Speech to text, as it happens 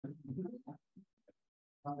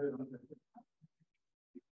All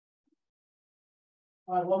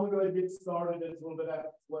right, well, we're going to get started. It's a little bit after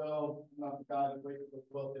 12. I'm not the guy that waited till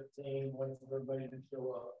 12:15, waiting for everybody to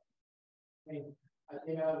show up. Hey, I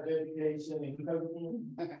came out of education and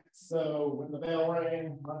coaching, so when the bell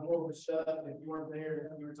rang, my door was shut. If you weren't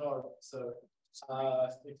there, you were retarded. So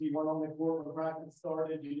if you weren't on the court when practice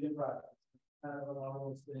started, you didn't practice. Kind of an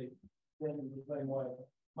honorable state. Then the same way.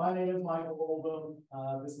 My name is Michael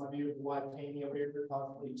Oldham. This is my beautiful wife, Amy, over here to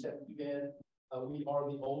possibly check you in. We are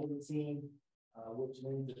the Oldham team. Which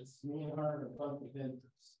means it's me and her and a bunch of vendors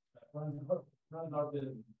that runs our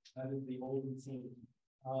business. That is the Oldham team.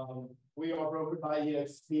 We are brokered by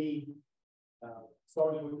EXP.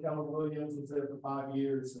 Started with Keller Williams, was there for 5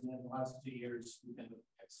 years, and then the last 2 years we've been with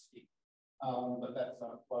EXP. But that's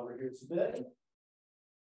not why we're here today.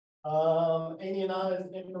 Amy and I's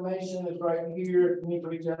information is right here. If you need to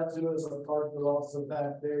reach out to us, our cards are also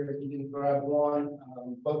back there. If you can grab one,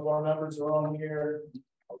 both of our numbers are on here.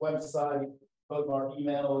 Our website. Both our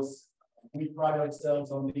emails. We pride ourselves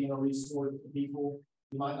on being a resource to people.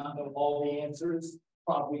 You might not know all the answers,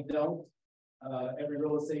 probably don't. Every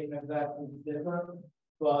real estate transaction is different,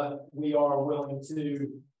 but we are willing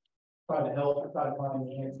to try to help and try to find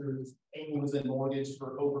the answers. Amy was in mortgage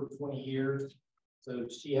for over 20 years, so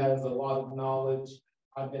she has a lot of knowledge.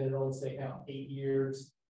 I've been in real estate now 8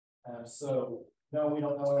 years. So no, we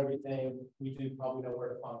don't know everything. We do probably know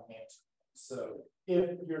where to find the answer. So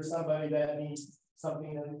if you're somebody that needs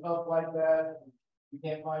something up like that, you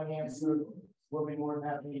can't find the answer, we'll be more than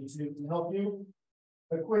happy to help you.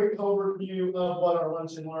 A quick overview of what our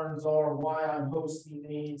lunch and learns are, why I'm hosting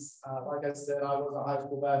these. Like I said, I was a high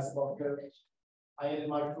school basketball coach. I ended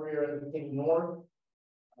my career at McKinney North,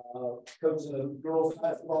 coaching the girls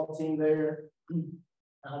basketball team there.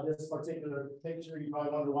 This particular picture, you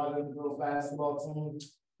probably wonder why there's a girls basketball team.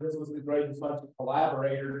 This was the greatest bunch of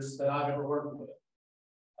collaborators that I've ever worked with.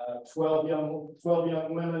 12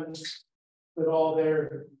 young women put all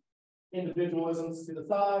their individualisms to the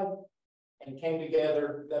side and came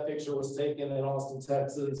together. That picture was taken in Austin,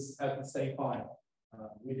 Texas at the state final.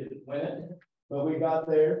 We didn't win it, but we got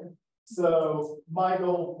there. So my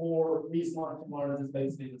goal for these lunch and learns is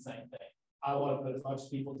basically the same thing. I want to put as much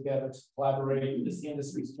people together to collaborate. This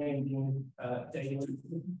industry is changing daily.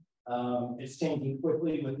 It's changing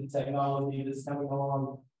quickly with the technology that's coming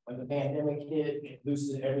on. When the pandemic hit, it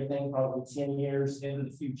boosted everything probably 10 years into the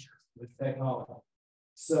future with technology.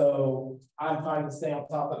 So I'm trying to stay on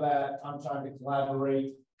top of that. I'm trying to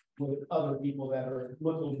collaborate with other people that are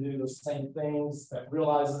looking to do the same things, that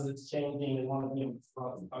realizes it's changing and want to be in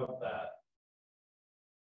front of that.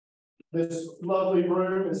 This lovely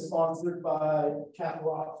room is sponsored by Caddo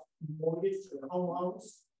Office Mortgage and Home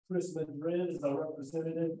Loans. Chris Madrid is our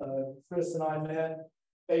representative. Chris and I met.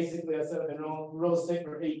 Basically, I said I've been in real estate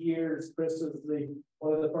for 8 years. Chris was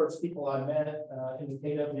one of the first people I met in the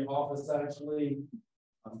KW office, actually.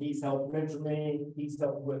 He's helped mentor me. He's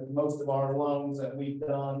helped with most of our loans that we've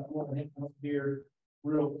done. I want to hit up here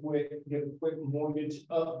real quick, give a quick mortgage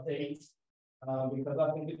update because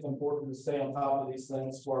I think it's important to stay on top of these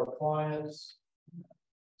things for our clients.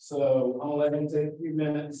 So I'm gonna let him take a few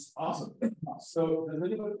minutes. Awesome. So does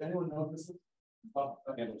anyone know if this is? Oh,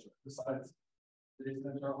 okay, besides.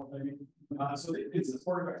 Maybe. So it's a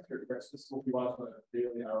quarterback here. This is what we watch on a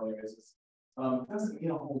daily, hourly basis. Doesn't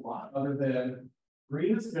mean a whole lot other than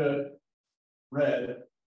green is good, red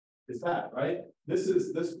is bad, right? This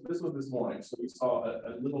was this morning, so we saw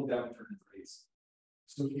a little downturn in rates.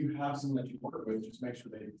 So if you have someone that you work with, just make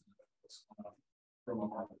sure they what's going on from a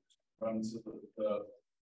market. So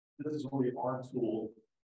this is really our tool,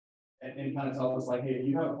 and kind of tell us like, hey, if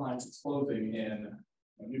you have a client that's closing in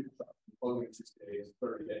a new closing in 6 days,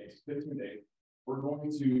 30 days, 15 days, we're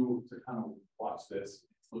going to kind of watch this,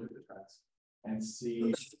 look at the trends, and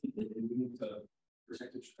see if we need to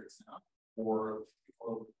percentage fix now or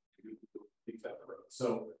things down the road.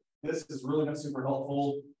 So this has really been super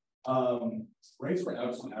helpful. Rates right now,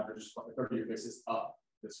 just on average, 30-year fix is up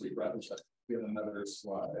this week, right? We have another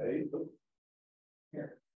slide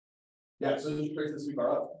here. Yeah, so interest rates this week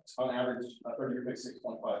are up. On average, 30-year fix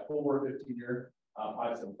 6.54, 15-year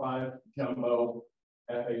 5.75, jumbo,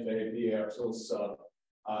 FHA, VA are still sub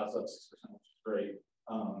 6%, which is great.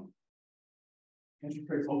 Interest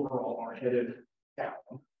rates overall are headed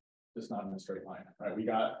down, just not in a straight line, right? We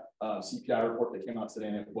got a CPI report that came out today,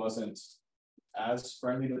 and it wasn't as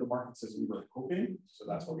friendly to the markets as we were hoping, so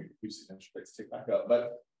that's why we've seen interest rates tick back up.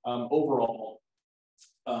 But overall,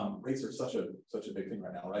 rates are such a big thing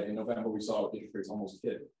right now, right? In November, we saw interest rates almost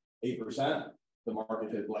hit 8%. The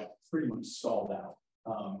market had like pretty much stalled out.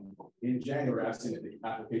 In January, I've seen the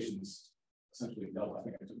applications essentially double. I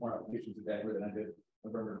think I took more applications a day than I did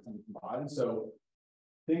November combined. So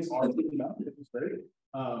things are picking up, which is great.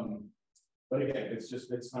 But again,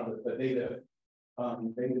 it's kind of the data.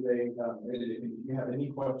 If you have any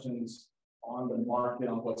questions on the market,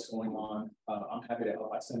 on what's going on, I'm happy to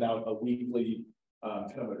help. I send out a weekly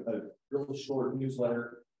kind of a real short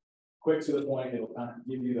newsletter, quick to the point. It'll kind of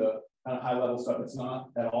give you the kind of high level stuff. It's not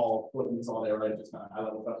at all putting this all there, right? Just kind of high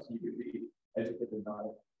level stuff so you could be educated on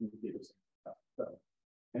it. So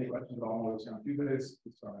any questions at all on what's on Tuesdays?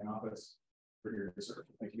 It's from my office. For your research.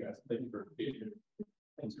 Thank you guys. Thank you for being here.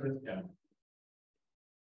 Thanks, Chris. Yeah.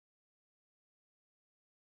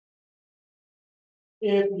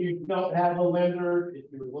 If you don't have a lender,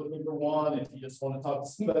 if you're looking for one, if you just want to talk to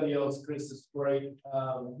somebody else, Chris is great.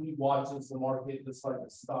 He watches the market just like a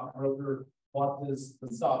stockbroker watches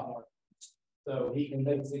the stock market. So he can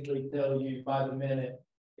basically tell you by the minute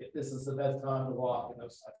if this is the best time to lock and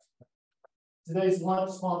those types of things. Today's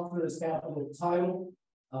lunch sponsor is Capital Title.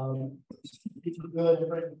 If you go ahead and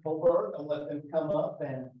bring forward and let them come up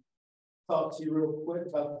and talk to you real quick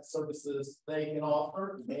about the services they can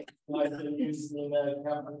offer. I've been using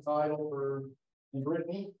Capital Title in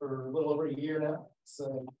Brittany for a little over a year now.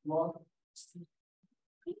 So come on.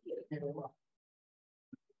 Thank you.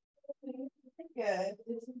 Good.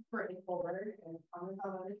 This is Brittany Fuller and I'm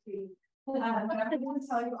on the team. I'm going to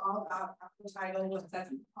tell you all about Capital Title, what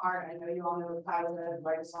sets it apart. I know you all know the title is,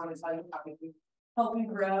 but I just want to tell you how we can help you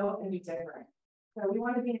grow and be different. So we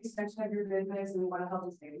want to be an extension of your business, and we want to help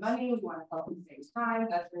you save money. We want to help you save time.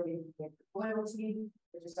 That's really loyalty,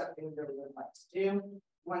 which is something we really would like to do.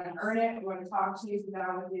 We want to earn it. We want to talk to you, sit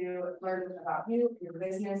down with you, learn about you, your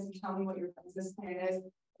business, and tell me what your business plan is.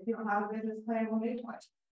 If you don't have a business plan, we'll make one.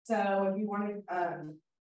 So if you want to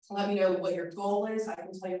let me know what your goal is, I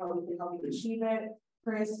can tell you how we can help you achieve it.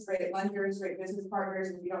 Chris, great lenders, great business partners.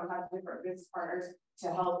 If you don't have different business partners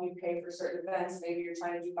to help you pay for certain events, maybe you're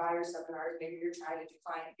trying to do buyer seminars, maybe you're trying to do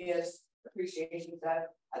client gifts, appreciation stuff.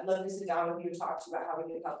 I'd love to sit down with you and talk to you about how we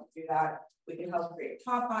can help you do that. We can help create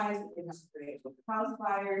top buys, we can help create house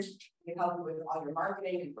buyers, we can help you with all your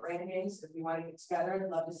marketing and branding. So if you want to get together, I'd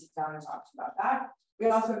love to sit down and talk to you about that. We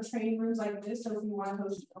also have training rooms like this. So if you want to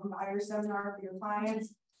host a buyer seminar for your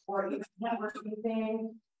clients, or even networking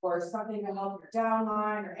thing, or something to help your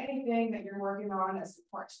downline, or anything that you're working on that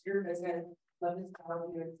supports your business, love to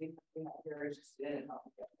help you and see something that you're interested in and help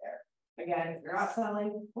you get there. Again, if you're not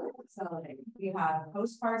selling, we're not selling. We have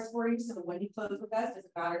postcards for you. So when you close with us, doesn't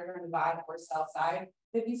matter if you're on the buy or sell side,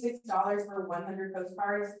 $56 for 100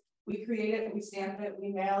 postcards. We create it, we stamp it,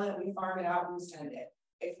 we mail it, we farm it out, we send it.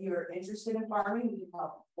 If you're interested in farming, we can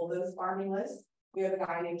help pull those farming lists. We have a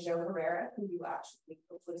guy named Joe Herrera who you actually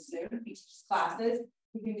hopefully soon. He teaches classes.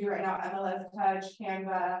 You can do right now MLS Touch,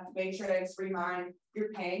 Canva, Matrix, Remind.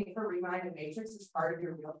 You're paying for Remind and Matrix as part of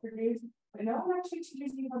your Realtor dues, but no one actually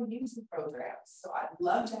teaches you how to use the programs. So I'd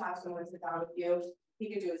love to have someone sit down with you.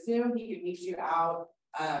 He could do a Zoom. He could meet you out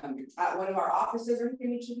at one of our offices, or he can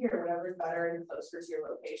meet you here, whatever is better and closer to your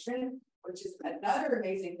location. Which is another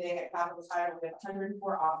amazing thing at Capital Title. We have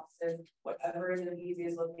 104 offices, whatever is the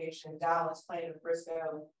easiest location, Dallas, Plano,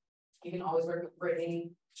 Frisco. You can always work with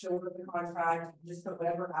Brittany, she'll work the contract, just put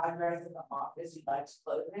whatever address of the office you'd like to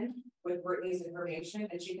close in with Brittany's information,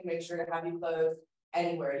 and she can make sure to have you close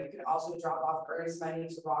anywhere. You can also drop off earnest money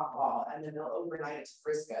to Rockwall, and then they'll overnight it to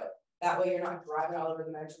Frisco. That way you're not driving all over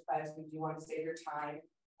the metroplex. We do want to save your time.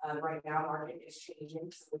 Right now, market is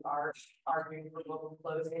changing. So we are targeting for local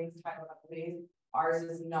closings type of companies. Ours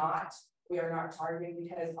is not. We are not targeting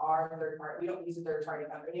because our third party, we don't use a third party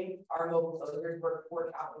company. Our mobile closers work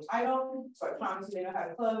for Capital Title. So I promise you they know how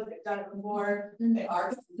to close. They've done it before. They are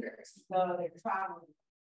closers. So they're traveling.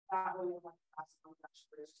 That way, we want to pass on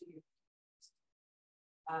customers to you.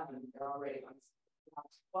 They're already on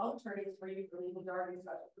 12 attorneys for you for legal jargon,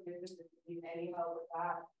 special provisions. If you need any help with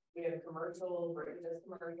that. We have commercial, Brittany does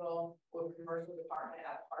commercial, we have a commercial department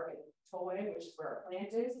at Target Tollway, which is where our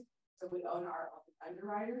plant is. So we own our own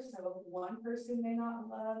underwriters. So if one person may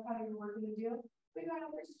not love how you're working the deal, we got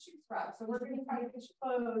others to choose from. So we're going to try to get you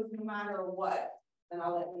closed no matter what. Then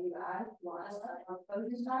I'll let you add. So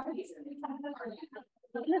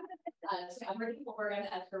I'm Brittany Fuller, I'm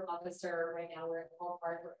the escrow officer. Right now we're at Paul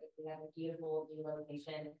Park. We have a beautiful new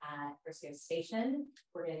location at Frisco Station.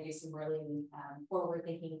 We're going to do some really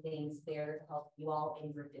forward-thinking things there to help you all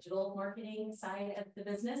in your digital marketing side of the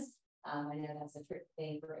business. I know that's a trick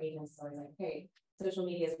thing for agents. So I was like, hey, social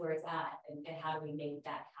media is where it's at, and how do we make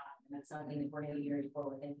that happen? And that's something that we're going to be very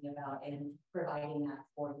forward thinking about and providing that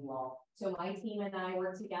for you all. So my team and I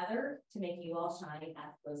work together to make you all shine at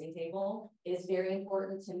the closing table. It is very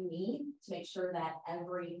important to me to make sure that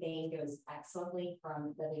everything goes excellently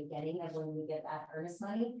from the beginning of when we get that earnest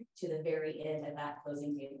money to the very end of that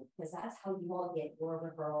closing table, because that's how you all get your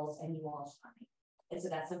referrals and you all shine. And so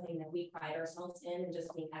that's something that we pride ourselves in and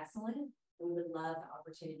just being excellent. We would love the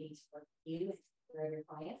opportunity to work with you and your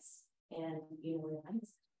clients and you know where the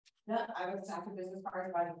Yeah, I was after business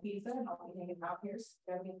card by the pizza and I'll be hanging out here. So if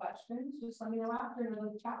you have any questions, just let me know after and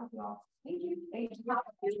I'll chat with you all. Thank you. Thank you.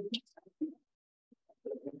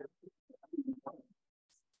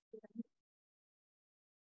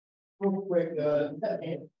 Real quick,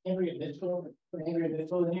 Andrea Mitchell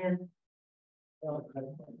in here. I'll take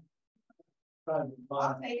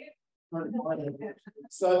it.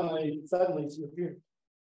 Suddenly she appeared.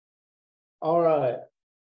 All right.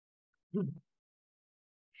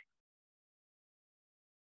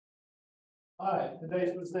 All right,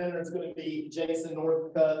 today's presenter is going to be Jason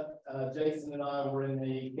Northcutt. Jason and I were in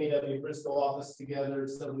the KW Bristol office together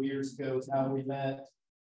several years ago. Is how we met.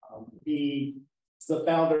 He's the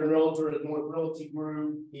founder and realtor at North Realty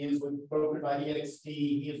Group. He is brokered by EXP.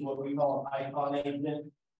 He is what we call an icon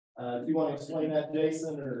agent. Do you want to explain that,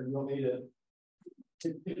 Jason, or you want me to?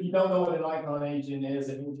 If you don't know what an icon agent is,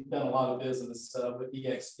 it means you've done a lot of business with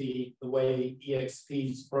EXP. The way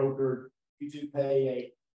EXP is brokered, you do pay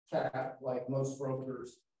a cap like most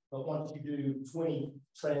brokers, but once you do 20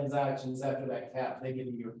 transactions after that cap, they give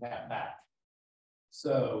you your cap back.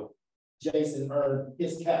 So Jason earned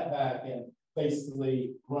his cap back and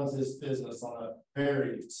basically runs his business on a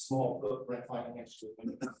very small footprint financially.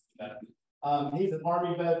 He's an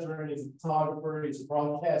Army veteran, he's a photographer, he's a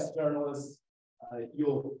broadcast journalist.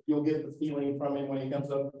 You'll get the feeling from him when he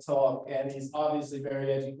comes up to talk, and he's obviously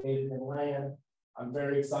very educated in land. I'm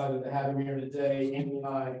very excited to have him here today. Amy and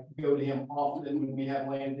I go to him often when we have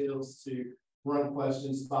land deals to run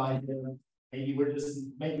questions by him. Maybe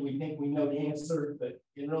we think we know the answer, but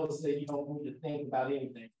in real estate, you don't need to think about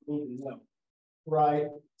anything. You need to know,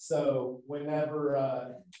 right? So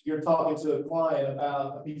whenever you're talking to a client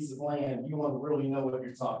about a piece of land, you want to really know what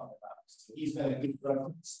you're talking about. So he's been a good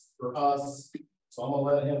reference for us. So I'm gonna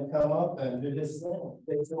let him come up and do his thing.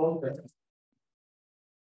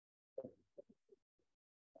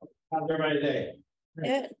 How's everybody today?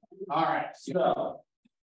 Good. All right, so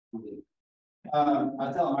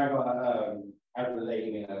I tell Michael after the day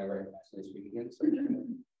meeting that I very actually speak again.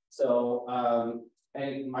 So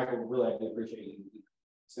and Michael, really I appreciate you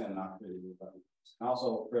sending an opportunity with us. And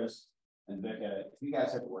also Chris and Vic, if you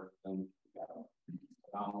guys have worked with them, you got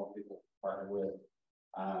phenomenal people to partner with.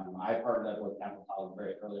 I partnered up with Capital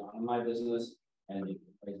very early on in my business, and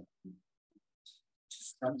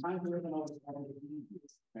sometimes we're going to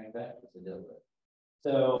right, that is a deal with it.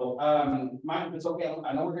 So, Mike, it's okay.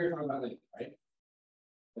 I know we're here talking about Lincoln, right?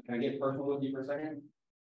 But can I get personal with you for a second?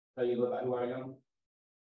 Tell you a little about who I am.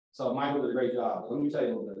 So, Michael did a great job. Let me tell you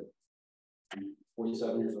a little bit. I'm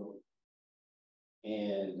 47 years old,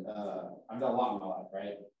 and I've done a lot in my life,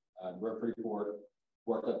 right? We're pretty poor,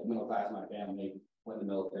 worked up the middle class in my family, went in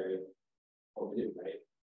the military, what we did, right?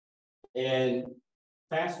 And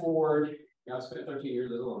fast forward, I spent 13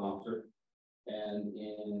 years as a loan officer. And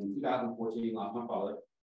in 2014, lost my father.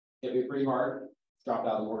 Hit me pretty hard. Dropped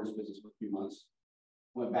out of the mortgage business for a few months.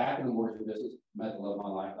 Went back in the mortgage business. Met the love of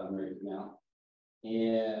my life. I'm married to now.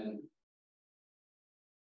 And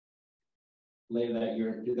later that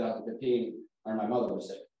year, in 2015, my mother was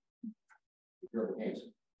sick. Curable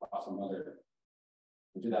cancer. Lost my mother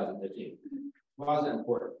in 2015. Why is that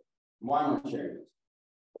important? Why am I sharing this?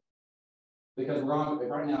 Because we're on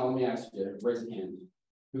right now. Let me ask you, raise your hand.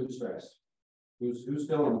 Who's stressed? Who's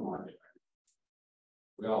still in the market?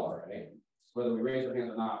 We all are, right? So whether we raise our hands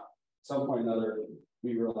or not, at some point or another,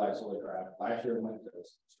 we realize, holy crap, last year we went to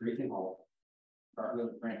screeching halt, starting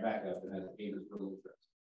to ramp back up, and that game is really stressed.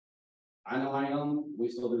 I know, we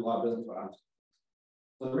still do a lot of business, but I'm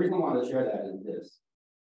so the reason I wanted to share that is this.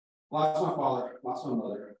 Lost my father, lost my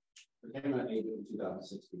mother, became an agent in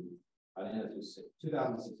 2016. By the end of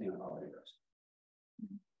 2016, I filed bankruptcy.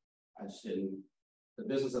 I just didn't. The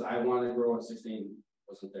business that I wanted to grow at 16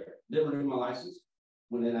 wasn't there. Didn't renew my license.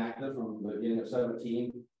 Went inactive from the beginning of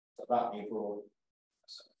 17 to about April.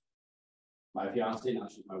 My fiance, now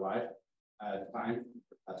she's my wife, at the time,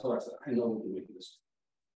 I told her, I said, I know we can make this.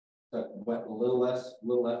 So but a little left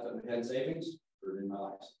of the head savings to renew my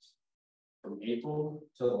license. From April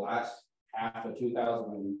to the last half of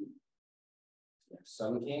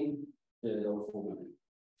 2017, did it over $4 million.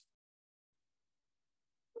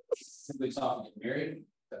 Simply sought to get married,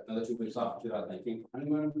 Another 2 weeks off, 2019 for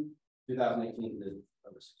honeymoon, 2018 did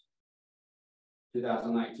overseas.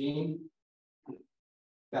 2019,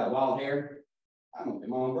 got a wild hair. I'm gonna be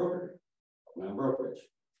my own broker, my own brokerage.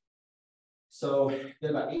 So did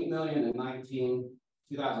about 8 million in 19,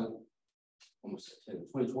 2000, almost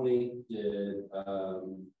 2020 did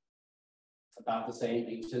about the same,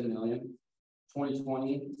 8 to 10 million.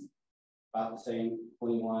 2020, about the same,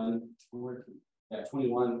 21, yeah,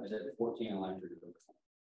 21, I did 14 and last year did over 20.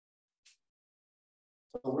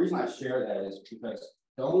 So the reason I share that is because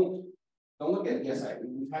don't look at, yes,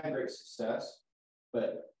 we've had great success,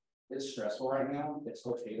 but it's stressful right now. It's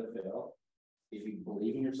okay to fail. If you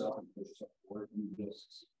believe in yourself and push yourself forward, you will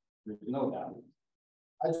succeed. There's no doubt.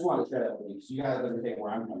 I just want to share that with you so you guys understand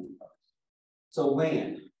where I'm coming from. So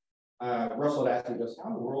land, Russell asked me, goes, how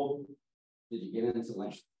in the world did you get into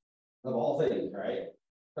land? Of all things, right?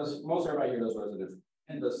 Because most everybody here does residential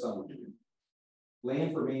and does some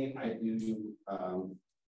land. For me, I do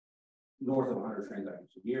north of 100 transactions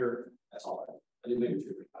a year. That's all I do. Maybe 2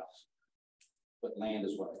 or 3 houses, but land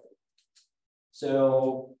is what I do.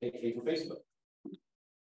 So it came from Facebook.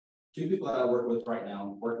 2 people that I work with right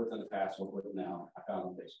now, worked with in the past, work with now, I found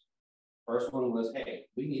on Facebook. First one was, hey,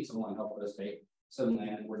 we need someone to help us take some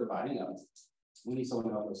land we're dividing up. We need someone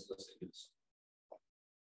to help us list it.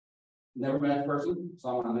 Never met a person,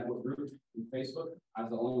 so when I met with a group on Facebook, I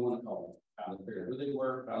was the only one to call them. Found to figure out who they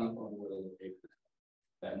were, found them where they located.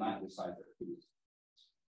 That night we signed their fees.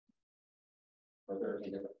 For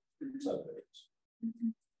 13 different subdivisions.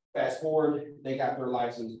 Fast forward, they got their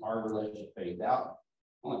license, our relationship faded out.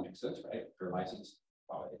 Well, that makes sense, right? Their license,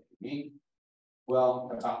 probably me.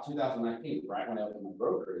 Well, about 2019, right when I opened my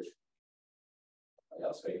brokerage, somebody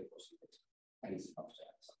else faded. I need some help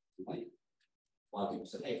with that. A lot of people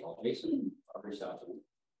said, hey, call Jason. I reached out to him.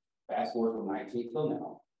 Fast forward from 19 till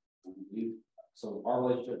now. So our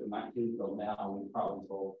relationship from 19 till now, we probably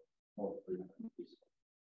sold more than 300 pieces.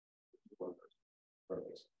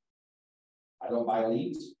 I don't buy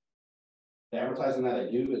leads. The advertising that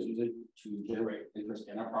I do is usually to generate interest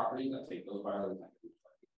in our properties. I take those buyers and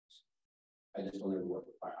I just don't ever work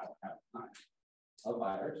with buyers. I don't have time of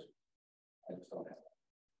buyers. I just don't have that.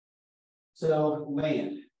 So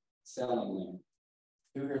land, selling land.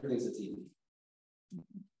 Who here thinks it's easy?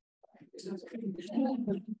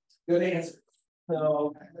 Good answer.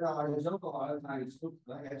 So I joke a lot of times.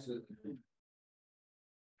 I actually,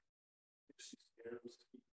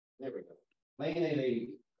 there we go. Land ain't easy,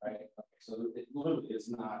 right? Okay, so it literally is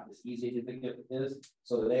not as easy as you think it is.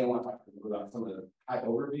 So today I want to talk about some of the high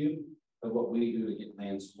overview of what we do to get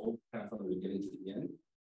land sold, kind of from the beginning to the end.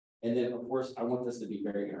 And then of course I want this to be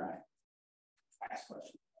very interactive. Ask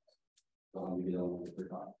questions. Don't leave it alone with your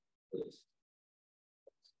thought, please.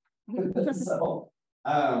 So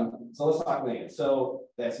let's talk land. So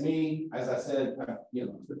that's me. As I said, you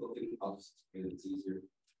know, I'll just explain it, it's easier.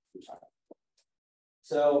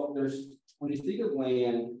 So there's, when you think of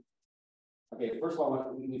land, okay, first of all,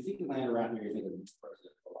 when you think of land around here, you think of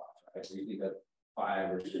residential lots, right? So you think of 5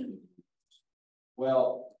 or 6.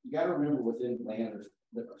 Well, you got to remember within land, there's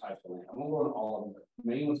different types of land. I'm going to go into all of them, but the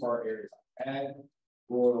main ones are areas like ag,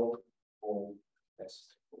 rural,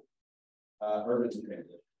 urban and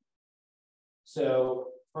transition.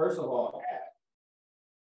 So first of all,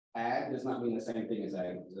 ag does not mean the same thing as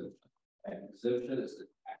ag exemption. Ag exemption is the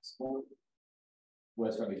tax for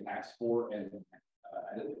what's going to be taxed for and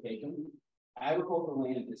identification. Agricultural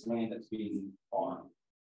land is land that's being farmed.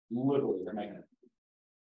 Literally, they're making it.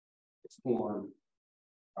 It's corn,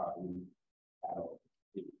 cotton, cattle,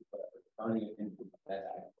 whatever, turning it into that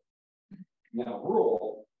agriculture. Now,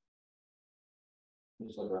 rural.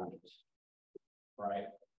 Just look around us, right?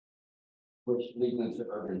 Which leads into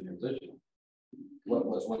urban transition. What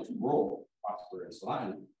was once rural, prosperous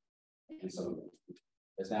land, and some of it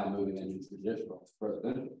is now moving into traditional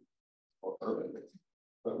residential or urban.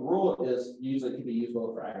 But rural is usually can be used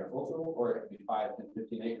both for agricultural, or it could be 5 to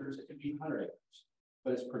 15 acres, it could be 100 acres.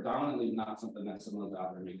 But it's predominantly not something that someone's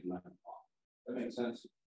out there making money on. That makes sense?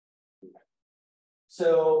 Okay.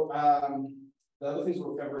 So the other things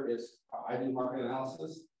we'll cover is I do market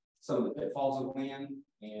analysis, some of the pitfalls of land,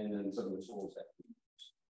 and then some of the tools that we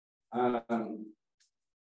use.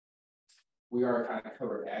 We are kind of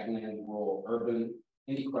covered ag land, rural, urban.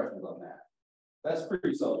 Any questions on that? That's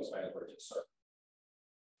pretty self-explanatory to start.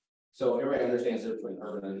 So everybody understands the difference between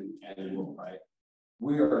urban and rural, right?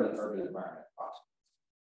 We are in an urban environment.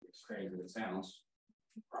 It's crazy as it sounds.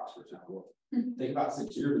 Prosperous, not rural. Think about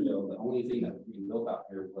 6 years ago, the only thing that we built out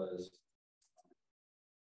here was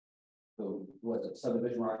the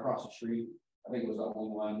subdivision right across the street. I think it was the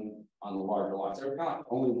only one on the larger lots. They were kind of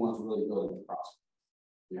the only ones really building across.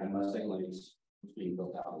 And Mustang Lakes was being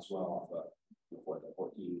built out as well, but before the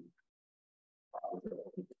 14.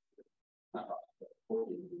 Not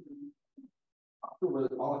 14. October,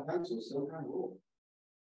 all the council is still kind of rural.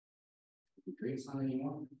 Drinks not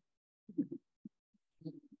anymore.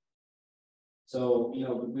 So, you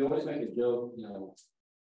know, we always make a joke, you know,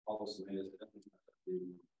 all those things.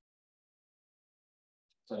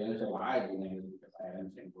 So I understand why I do things because I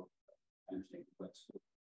understand what's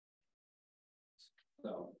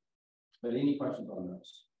so, but any questions on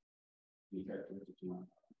those? Any characteristics you want?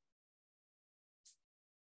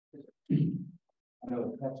 I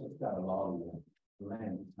know Texas got a lot of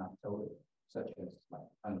land that's not totally, such as like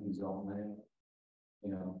undeveloped land. You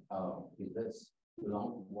know, is this belong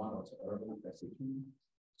to one or to urban precision?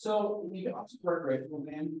 So you can also recreational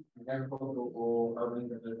land, agricultural or urban.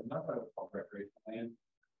 There's enough of recreational land.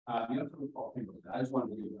 You know, we call people. I just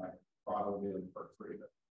wanted to do like probably the first three. But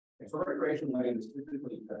so recreational land is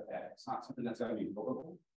typically that it's not something that's going to be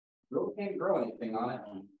buildable. Really can't grow anything on it.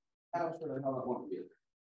 How sure the hell I want to be.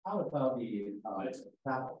 How about the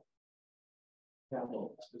cattle?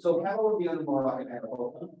 Cattle. So cattle would be under more like an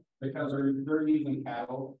agricultural because they're using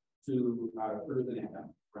cattle to produce an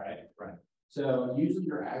income, right? Right. So usually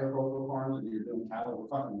your agricultural farms and you're doing cattle, we're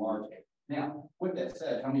talking large acres. Now, with that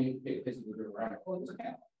said, how many big pieces of around? Well, it's a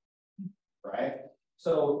cattle, right?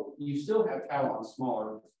 So you still have cattle on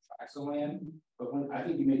smaller tracts of land, but when I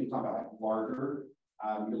think you may be talking about like larger,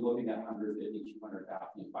 you're looking at 150,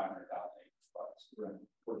 200,000, 500,000 acres plus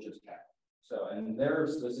for just cattle. So, and they're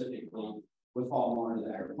specifically would fall more into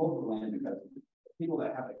the agricultural land because people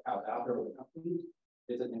that have the cows out there with the companies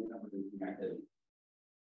is an income producing activity.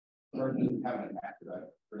 Versus having an active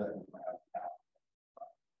production cow.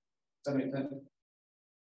 Does that make sense?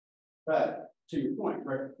 But to your point,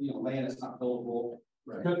 right, you know, land is not buildable.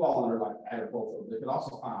 Right. It could fall under like agricultural, but it could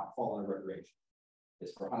also fall under recreation.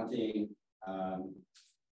 It's for hunting.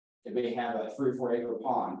 It may have a 3 or 4 acre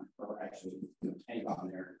pond, or actually a tank on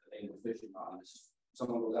there, that they were fishing on.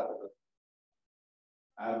 Someone goes out with it.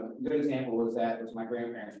 A good example was that was my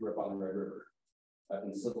grandparents grew up on the Red River, up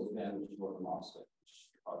in Sybil's Bend, which is north of Austin, which is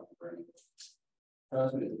probably pretty.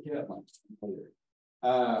 Husband is a kid later.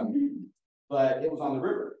 But it was on the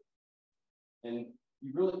river, and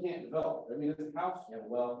you really can't develop. I mean, it's a house, you have a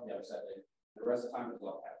well, you have a septic. The rest of the time it's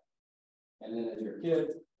well kept. And then as your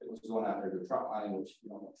kid, it was going out there to trot lining, which you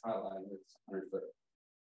don't want trot lining, it's 100-foot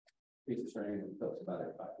piece of string and built about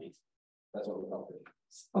every 5 feet. That's what we call it.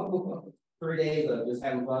 So 3 days of just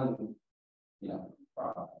having fun, and, you know.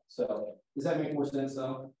 So does that make more sense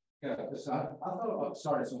though? Yeah, because I thought about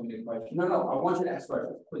starting so many questions. No, I want you to ask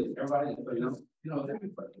questions, please. Everybody, you know,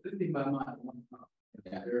 this is my mind.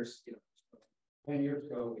 Yeah. There's, you know, 10 years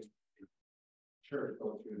ago, church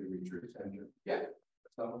go through the retreat center. Yeah,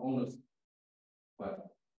 some owners, but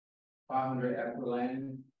 500 acre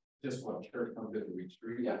land just for church come to the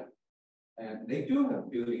retreat. Yeah, and they do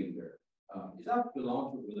have building there. Does that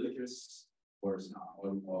belong to religious or it's not, or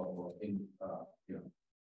in you know,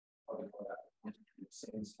 what do you call that?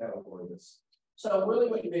 Same categories. So really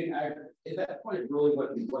what you mean, is that point really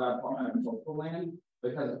what I call agricultural land?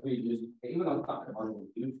 Because we use, even though it's not commercial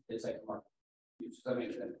use, it's a commercial use. I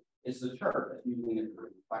mean, it's the church that's using it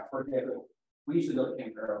for, like, for example, we used to go to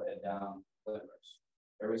Camp Arrowhead down Livers.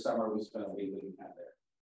 Every summer we spent a week out there.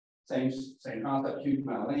 Same concept, huge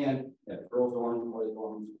amount of land, you have girls' dorms, boys'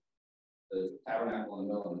 dorms, the tabernacle in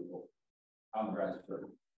the middle of the pool, on the grass church.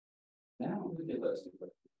 Now we get less.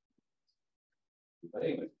 But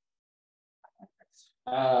anyway,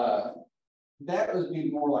 that would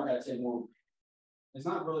be more like I'd say more. It's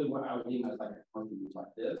not really what I would deem as like a commercial use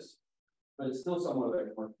like this, but it's still somewhat of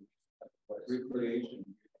a commercial use. Recreation,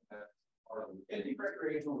 or any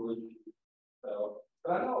recreational religion. So,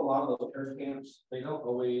 but I know a lot of those church camps, they don't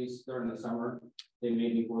always during the summer. They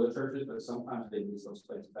may be for the churches, but sometimes they use those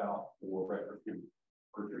places out for recreation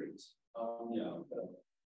retreats. You know,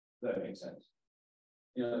 that makes sense.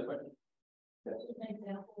 You know, the question. That's an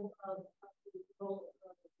example of the role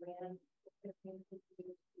of land.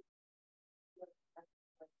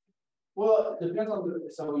 Well, it depends on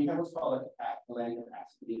the, so you have what's called a land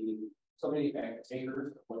capacity. So many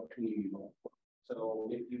acres, what can you use? So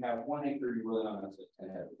if you have 1 acre, you really don't have to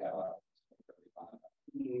have the cattle out.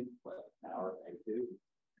 What an hour or 2.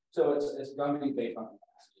 So it's going to be based on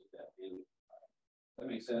capacity. That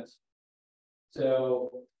makes sense.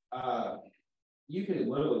 So you can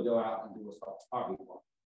literally go out and do what's called hobby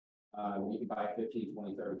farm. You can buy 15,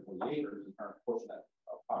 20, 30, 40 acres and turn a portion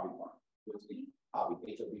of hobby farm. It's the hobby,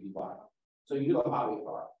 HOBBY. So you do a hobby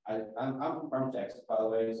farm. I'm from Texas, by the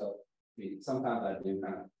way, so I mean, sometimes I do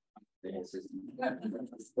kind of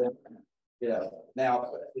You know,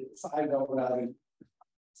 now, side note, what I mean.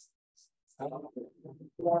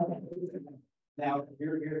 Now,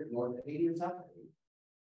 here north of 80 or something.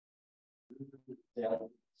 Yeah,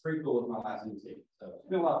 it's pretty cool with my last name state. So it's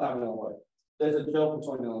been a lot of time in Illinois. There's a joke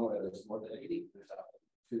between Illinois, there's north of 80, there's south of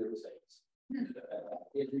 2 different states.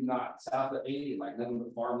 If you're not south of 80, like nothing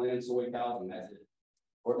but farmland, soy cows, and that's it.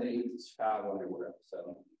 North of 80 is Chicago and everywhere.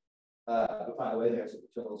 So but by the way, there's some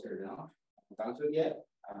chills here now. I haven't gone to it yet.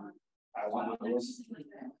 I want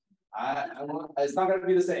it's not gonna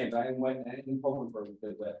be the same, but I am hoping for a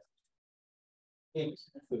good wet.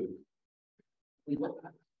 Food.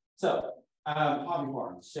 So hobby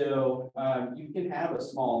farms. So you can have a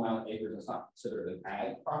small amount of acres that's not considered an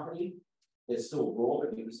ag property. It's still rural,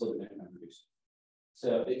 but you can still do income producing.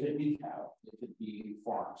 So it could be cattle, it could be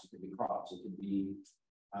farms, it could be crops, it could be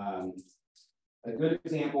a good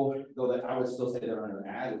example, though that I would still say they're under an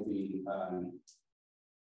ag would be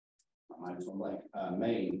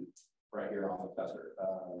Maine, right here off of Custer.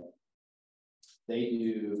 They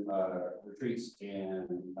do retreats and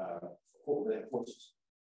they have horses.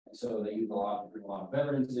 And so they use a lot of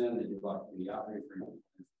veterans in, they do a lot of the operating for them.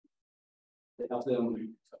 They help them with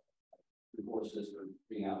horses for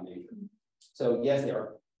being out in nature. So yes, they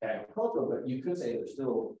are agricultural, but you could say they're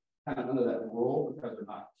still kind of under that rural because they're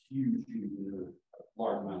not huge,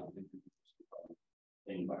 large amount of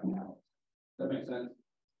things like now. Does that make sense?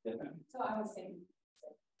 Yeah. So I was saying, so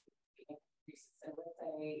let's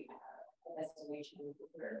say a destination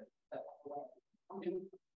where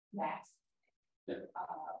that. Yeah.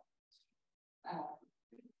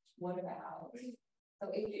 What about? So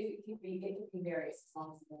it could be very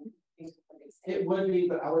small. It would be,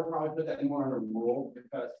 but I would probably put that more under rural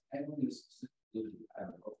because everything is specifically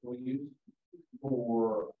agricultural use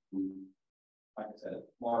for, like I said,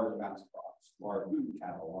 large amounts of crops, large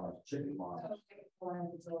cattle, large chicken farms.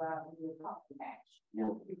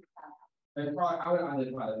 And probably I would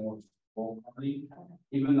identify that more rural property,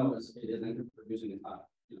 even though it is income producing, it's not,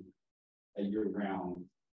 you know, a year-round.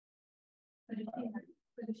 But if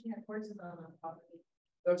she had horses on a property.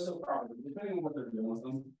 That's still property, depending on what they're doing with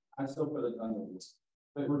them. I still put it under this.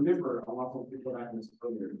 But remember, I want to go back to this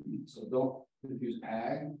earlier. So don't confuse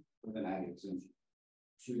ag with an ag exemption.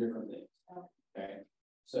 Two different things. Okay.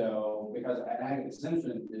 So because an ag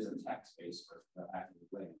exemption is a tax base for the active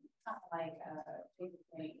land. Not like things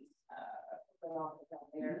out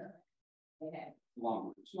there. They had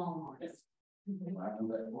Long. markets. I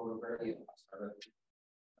remember that for very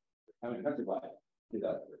I mean, countrywide.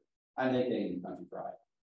 I make a country pride.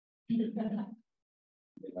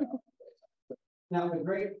 Now, the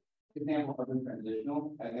great example of the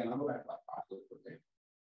transitional, again, I'll go back to like Prosper.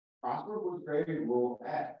 Prosper was very rural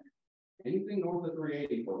ag. Anything north of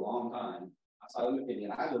 380 for a long time, outside of McKinney,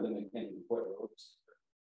 and I lived in McKinney before it was.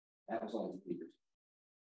 That was only 2 years.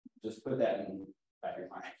 Just put that in back of your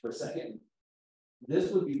mind for a second.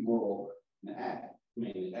 This would be rural and ag,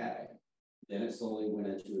 mainly ag. Then it slowly went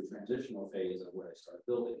into a transitional phase of where I started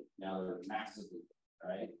building. Now they're massively,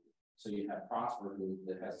 right? So you have Prosper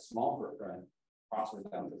that has a small footprint. Prosper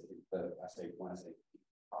down to the I say Prosper,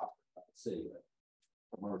 not the city, but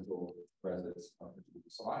commercial residents of the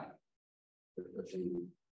Salina. They're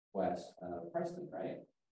pushing west Preston, right?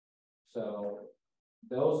 So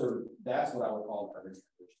that's what I would call urban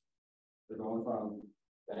transition. They're going from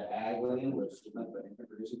that ag land, which is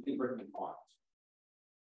producing brick farms.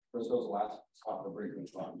 Frisco's the last spot for brick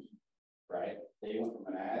farms, right? They went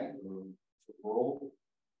from an ag to rural.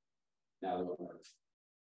 Now they're going to.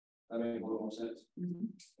 That makes a little more sense. Mm-hmm.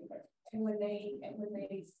 Okay. And when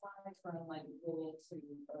they slide from like rural to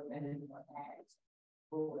urban or ag,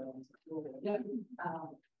 rural, yeah.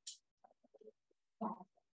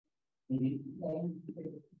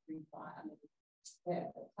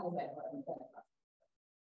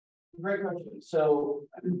 Great question. So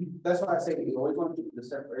that's why I say you always want to keep the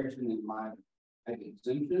separation in mind, like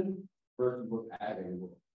exemption versus with ag and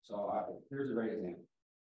rural. So here's a great example.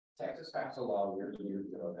 Texas passed a law years and years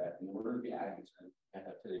ago that in order to be ag exempt, you have to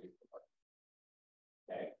have 10 acres.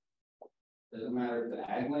 Okay. Doesn't matter if it's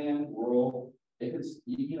ag land, rural, if it's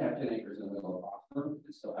you can have 10 acres in the middle of Oxford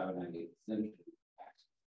and still have an ag exemption tax.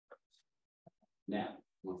 Now,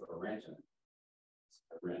 one for a ranch in it.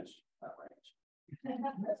 A ranch, not ranch.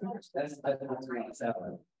 That's what it's out.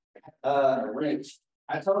 Ranch.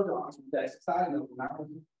 I told you Oxford, Texas. I know when I was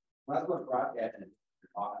going to broadcast in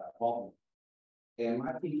Baltimore. And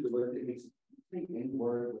my teacher looked at me and said, any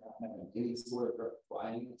word without having any sort of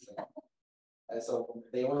flying. And so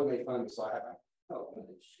they always made fun of me. So I have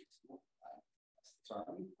so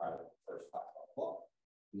I'm part of the first class of law.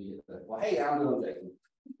 Well, hey, I'm doing Jason.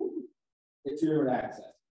 It's your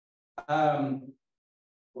accent.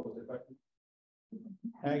 What was the question?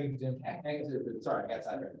 Ag exempt. Sorry, I got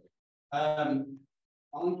sidetracked.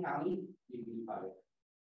 Oldham County, you can do 5 acres.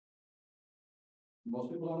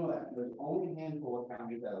 Most people don't know that. There's only a handful of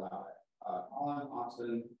counties that allow it. Oldham,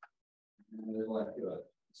 Austin, and there's like 2 others.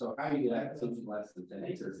 So how do you do that? Something less than 10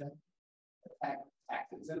 acres. Tax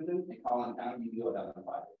exemption in Oldham County, you can do it out of 5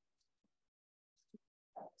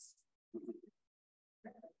 acres.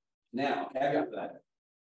 Now, caveat to that.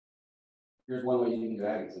 Here's one way you can do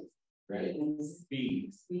ag exemption. Ready?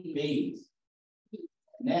 Bees.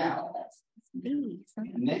 Now,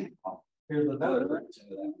 here's another direction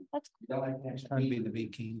to that. You don't like to try to be the bee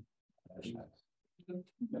king.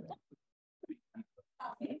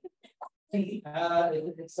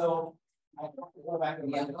 So I have to go back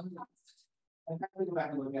and look at it. I have to go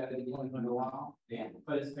back and look at it again in a while. Yeah,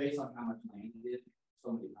 but it's based on how much land you did,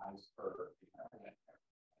 so many times per.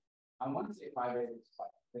 I want to say 5 acres. I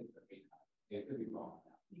think it could be wrong.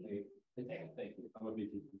 There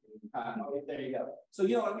you go. So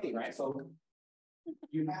you know what I mean, right? So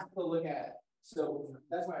you have to look at. So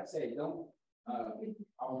that's why I say don't. I want to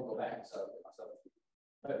go back so myself.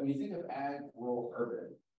 But when you think of ag, rural,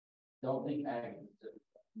 urban, don't think ag.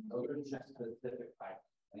 Those are just specific facts.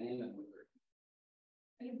 And then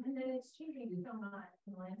it's changing so much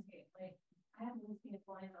in the landscape. Like I have been seeing a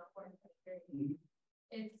line on 4th Street.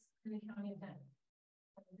 It's in the county of 10.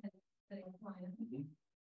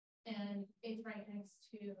 And it's right next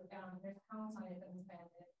to there's a house on it that's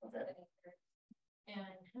abandoned. Okay.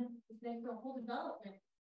 And there's a whole development,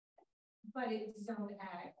 but it's zoned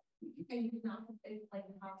ag. And you not it's like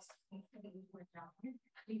the house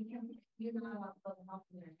you're not allowed to build a house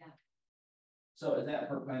in there again. So is that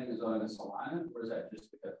for planning zone in Salina, or is that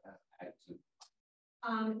just because that's ag?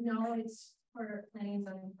 No, it's for planning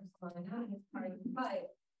zone for Salina. It's part of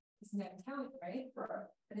but it's next county, right? Right.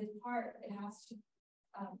 But it's part, it has to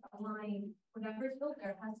align, whatever's built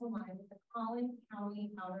there has to align with the Collin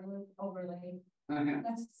County outer overlay.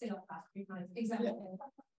 That's the sale class 3 times. Exactly.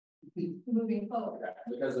 Yeah. Moving forward. Okay.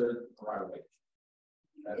 Because they're right away.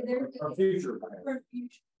 For future. For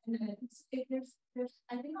future. And then there's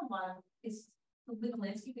I think a lot of is the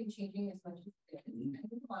landscape is changing as much as it is. I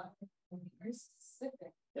think a lot of people are very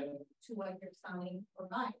specific to what you're selling or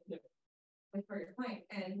buying. With for your client,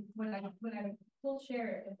 and what I will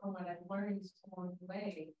share from what I've learned along the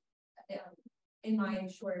way, in my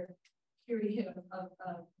short period of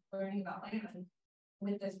learning about land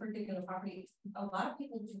with this particular property, a lot of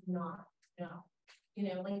people do not know. You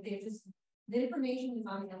know, like they just the information is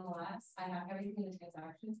on the MLS. I have everything in the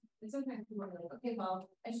transactions, but sometimes people are like, okay, well,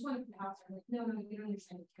 I just want to put the house. I'm like, no, you don't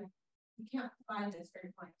understand. You can't buy this for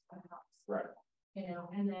your client to buy a house, right? You know,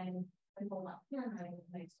 and then. People up here and I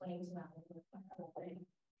explain to them,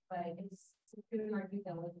 but it's doing our due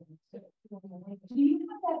diligence. Do you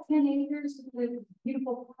have that 10 acres with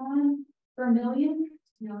beautiful pond for $1 million?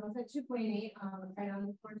 No, it's at 2.8. Right on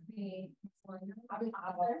the 4.8.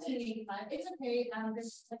 It's okay.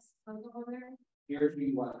 There's over there. Here's what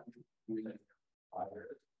you want.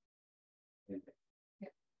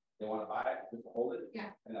 They want to buy it, just hold it,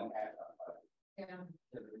 yeah, and they'll cash out. Yeah.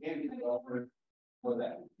 Again, people offer for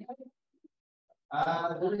that.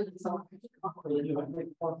 There is some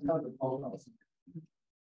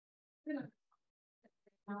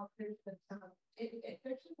now there's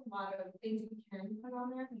there's just a lot of things you can put on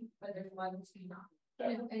there, but there's a lot of things not.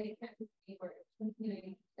 You know, and it can't just be where you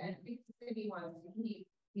know, and the city wants to keep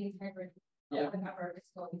the integrity of whatever is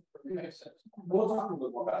going through. Makes sense. We'll talk a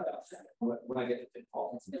little more about that when I get to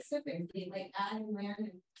Pitfalls. Specifically, like adding land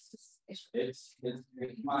and it's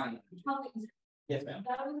mine. Yes, ma'am.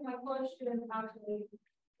 That was my question actually.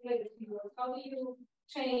 How do you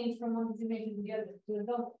change from one designation to the other?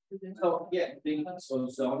 So yeah, so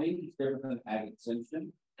zoning is different than ag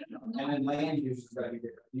exemption, and then land use is very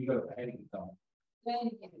different. You go to ag zone.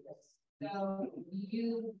 So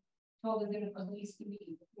you told us it was at least to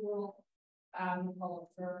be rural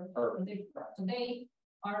agriculture. So they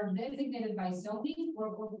are designated by zoning, or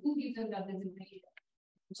who gives them that designation?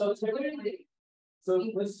 So typically, so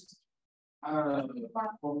let's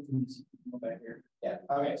back here. Yeah.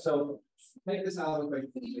 Okay. So make this out of the way.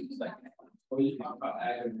 When you talk about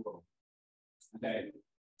ag and rural, okay.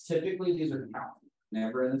 Typically, these are county,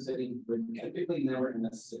 never in the city. But typically, never in the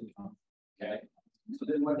city. Okay. So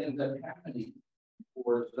then, what ends up happening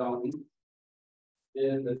for zoning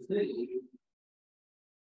is the city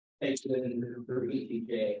takes it into through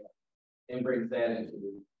ETJ and brings that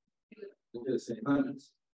into the city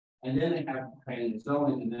limits. And then they have planning and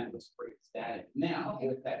zoning, and that was pretty static. Now,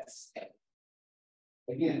 with that said,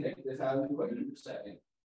 again, take this out of the equation for a second.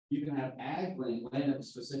 You can have ag land that was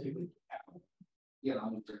specifically, you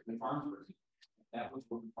know, the farm person. That was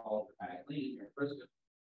what we call the ag land here in Frisco.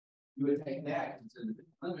 You would take that into the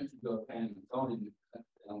limits, you go planning and zoning, you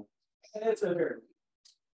know, and it's a very,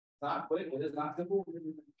 it's not quick, it is not simple.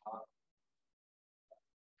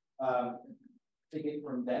 To get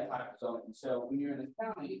from that type of zoning. So when you're in the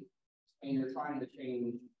county and you're trying to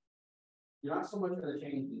change, you're not so much going to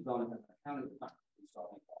change the zoning in the county, it's not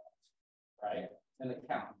zoning laws, right? In the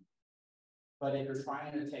county. But if you're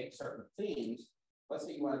trying to take certain things, let's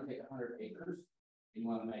say you want to take 100 acres, and you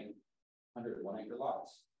want to make 101 acre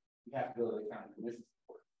lots, you have to go to the county commission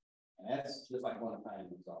report. And that's just like one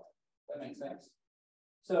planning and zoning. That makes sense.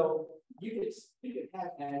 So you could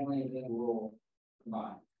have ag land and rural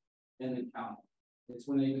combined in the county. It's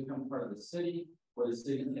when they become part of the city, or the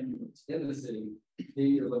city in the city, then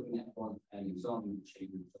you're looking at one and zoning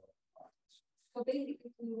changes. So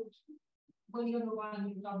basically, when you're the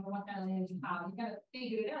one you don't know what kind of land you have, you gotta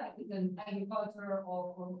figure it out because agriculture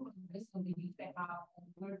or this will be the house and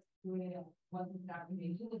we're doing what exactly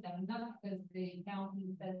they do with them, not because the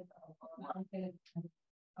county says or says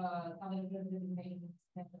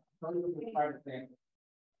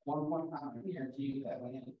one time I guarantee you that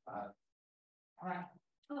land all right.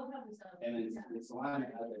 and it's a line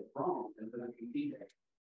that has a wrong and then I can be there.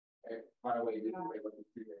 Okay. By the way, you know,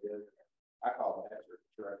 I call it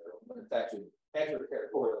extraterrestrial, but it's actually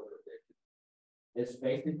extraterritorial jurisdiction. It's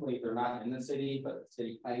basically they're not in the city, but the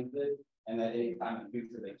city claims it, and that any time in the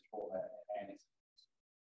future they can pull that annex.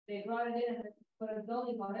 They brought it in and put a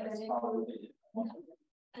building on it, and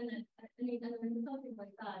then something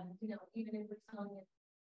like that, you know, even if we're selling it,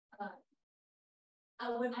 I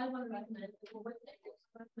would recommend what they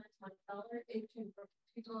recommend to my seller is to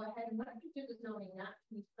go ahead and let me do the zoning, not to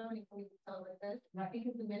be zoning for you to sell like this, right?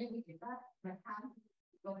 Because the minute we do that, we're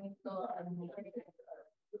going to go and we'll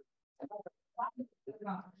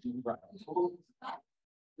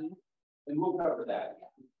cover that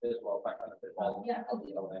as well. Yeah,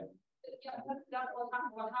 okay. Yeah, that's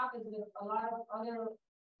what happens with a lot of other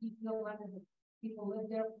people live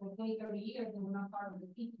there for 20, 30 years and we're not part of the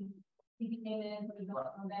city. City came in, put a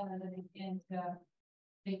on them, and then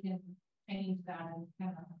they can change that and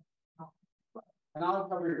kind of. And I'll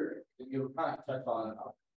cover you kind of touch on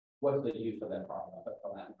what's the use of that property.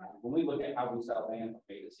 When we look at how we sell land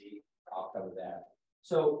from A to Z, I'll cover that.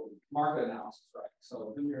 So market analysis, right?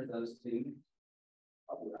 So who here does team?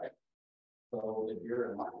 Probably right. So if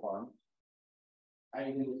you're in my farm, how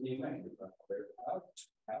you do the team?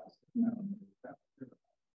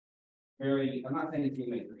 Very, I'm not saying the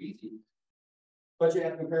teammates are easy, but you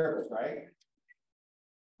have comparables, right?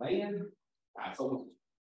 Land, absolutely.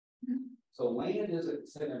 So land isn't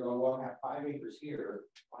sitting there going, well, I have 5 acres here,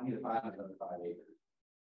 I need to buy another 5 acres.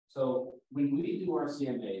 So when we do our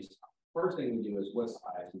CMAs, first thing we do is what's the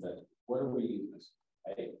highest and best? What are we using this?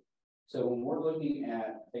 Right? So when we're looking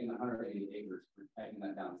at taking 180 acres, we're taking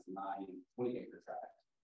that down to 20 acre tracts.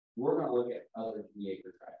 We're going to look at other 3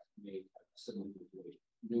 acre tracts, made similar situation,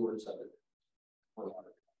 newer subdivisions.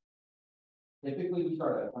 Typically, we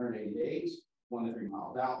start at 180 days, 1 to 3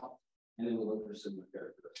 miles out, and then we look for similar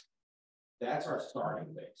characteristics. That's our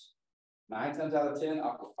starting base. 9 times out of 10,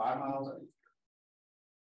 I'll go 5 miles out.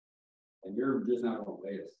 And you're just not going to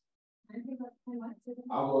wait us.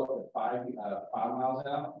 I'll go up to 5 miles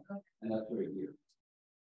out, and up to a year.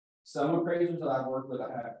 Some appraisers that I've worked with,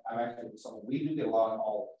 I've actually, so we do get a lot of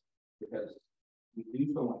calls because we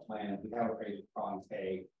do so much land. We have appraisers calling,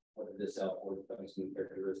 hey, what did this sell for? Some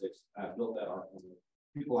characteristics. I've built that article.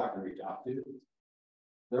 People I can reach out to.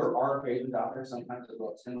 There are appraisers out there sometimes that go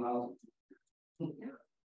up 10 miles.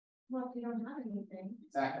 Well, if you don't have anything.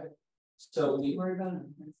 Exactly. So we worry about it.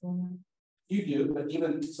 You do, but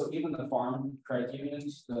even the farm credit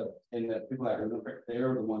unions, and the people that are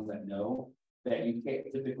they're the ones that know that you can't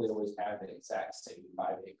typically always have the exact same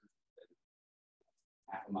 5 acres,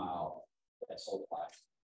 half a mile that sold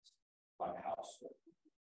like a house.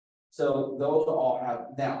 So those all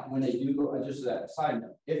have now when they do go, just that side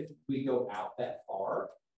note, if we go out that far,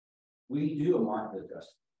 we do a market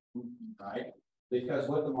adjustment, right? Because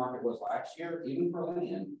what the market was last year, even for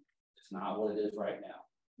land, it's not what it is right now.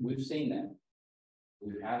 We've seen that.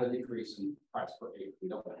 We've had a decrease in price per acre. We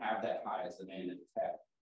don't have that high as demand in the tech.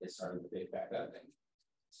 It started to pick back up thing.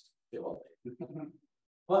 Still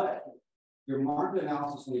but your market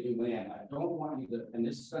analysis when you do land, I don't want you to, and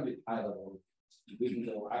this is going to be high level. We can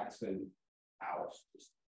go, I can spend hours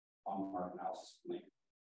just on market analysis of land.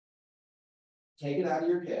 Take it out of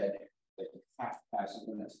your head that you have to have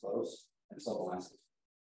something that's close and sublinested.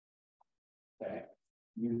 Okay,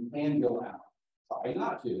 you can go out. Try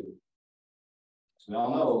not to. So we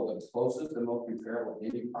all know the closest and most comparable to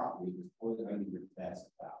any property is always going to be your best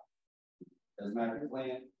value. Doesn't matter if it's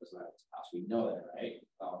land, doesn't matter if it's a house. We know that, right?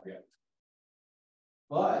 Oh, yeah.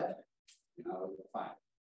 But, you know, fine.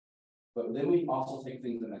 But then we also take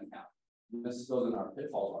things into account. And this goes in our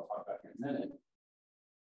pitfalls I'll talk about here in a minute.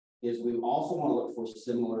 Is we also want to look for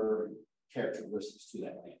similar characteristics to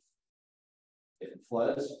that land. If it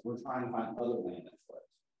floods, we're trying to find other land that floods.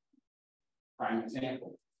 Prime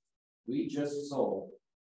example, we just sold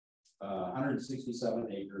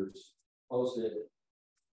 167 acres, posted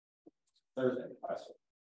Thursday, last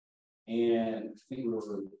week. And I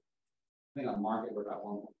think on market we're about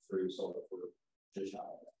 1.3, sold it for just shy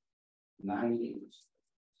of that. 90 acres.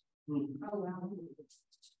 Oh, wow.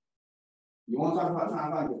 You want to talk about trying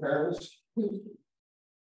to find comparables?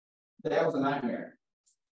 That was a nightmare.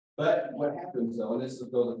 But what happens though, and this is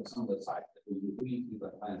goes into some of the sites that we do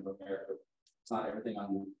that plan to prepare for. It's not everything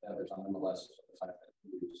on there's on MLS or the site that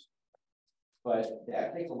we use. But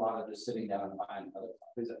that takes a lot of just sitting down and finding other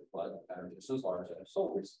properties that flood that are just as large that have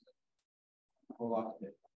sold recently. A whole lot of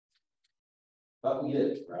it. But we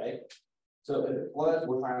did it, right? So if it floods,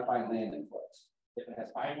 we're trying to find land that floods. If it has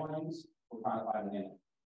pipelines, we're trying to find land.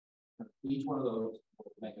 Each one of those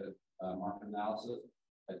will make a market analysis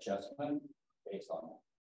adjustment based on that.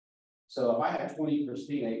 So if I have 20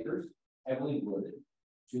 pristine acres, heavily wooded,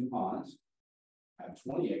 2 ponds, I have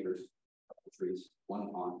 20 acres, couple trees,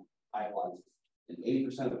 1 pond, pipelines, and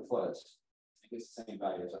 80% of it floods. I think it's the same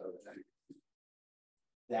value as other things.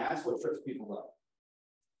 That's what trips people up.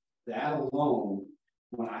 That alone,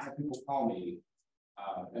 when I have people call me,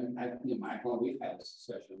 and we've had this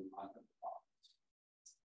discussion on the problems.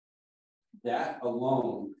 That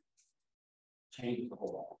alone changes the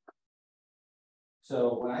whole ball.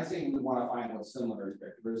 So when I say we want to find what's similar in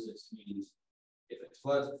characteristics, means if it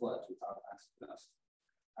floods, it floods. We talk about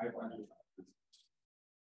pipeline.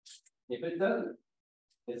 If it doesn't,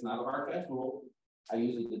 it's not a hard fast rule. I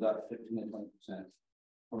usually deduct 15 to 20%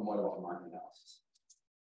 from what about market analysis.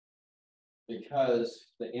 Because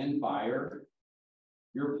the end buyer,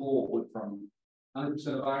 your pool went from 100%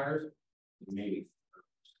 of buyers to maybe 30%.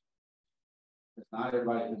 Because not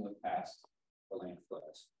everybody can look past the land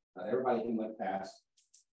floods. Not everybody can look past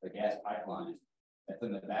the gas pipeline that's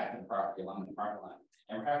in the back of the property along the property line.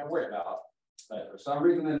 Never have to worry about, but for some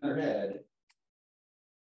reason in their head,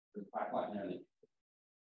 there's a pipeline there. And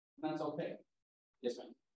that's okay. Yes,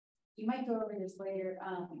 ma'am. You might go over this later.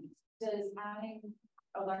 Does adding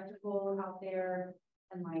electrical out there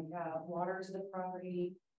and like water to the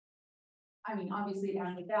property, I mean, obviously it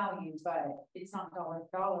has a value, but it's not dollar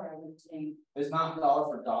for dollar, I would think. It's not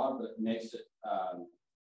dollar for dollar, but it makes it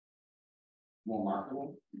more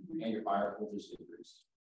marketable, and your buyer will just increase.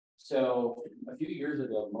 So a few years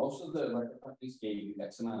ago, most of the electric companies gave you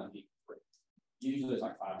X amount of heat free. Usually it's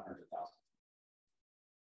like 500,000.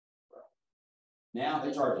 Now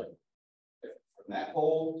they charge it. From that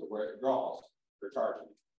pole to where it draws, they're charging.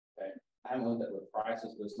 Okay, I haven't looked at the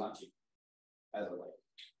prices, but it's not cheap as of late.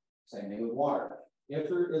 Same thing with water. If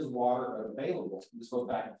there is water available, this goes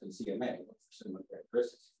back to the CMA. Look for similar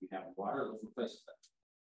characteristics. If you have water, look for places that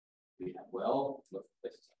we have well, look for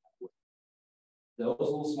places that have wood. Those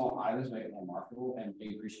little small items make it more marketable and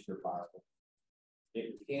increase your buyer.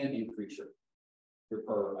 It can increase your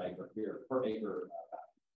per acre value.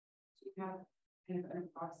 Do you have kind of an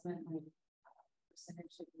approximate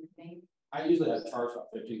percentage that you think? I usually have charged about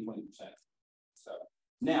 15–20%. So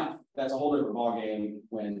now that's a whole different ballgame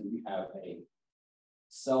when you have a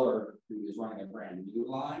seller who is running a brand new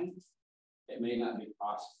line. It may not be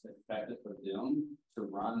cost effective for them to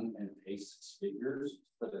run and pay 6 figures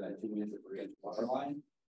for that 2 inch or 3 inch water line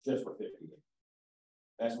just for 50 acres.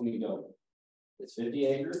 That's when you go, it's 50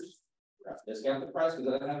 acres, we're going to discount the price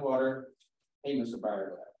because I don't have water. Hey, Mr.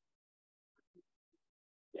 Buyer,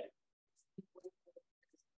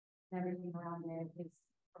 Everything around there is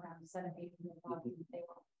around 7 8 they want.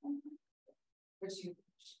 Which you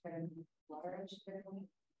should water,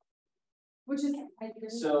 which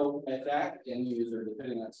is so at that end user,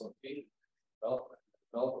 depending on its location, developer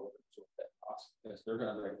what that costs, because they're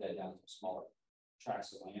going to break that down to smaller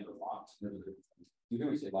tracts of land or lots. You hear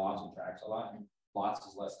me say lots and tracts a lot. Lots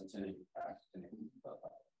is less than 10 acre tracts.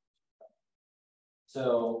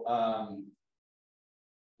 So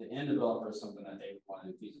the end developer is something that they want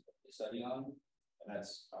to feasibility study on, and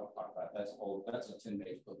that's I'll talk about. That's a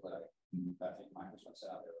 10-page booklet I think Microsoft's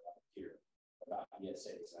out there here about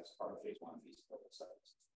ESAs. That's part of phase 1 feasibility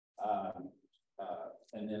studies.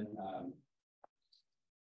 And then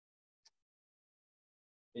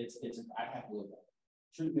it's I have to look at it.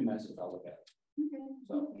 Shouldn't be message. I'll look at it.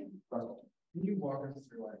 okay. So Can you walk us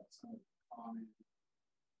through like some common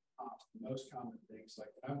most common things, like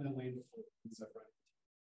I've done land before, things like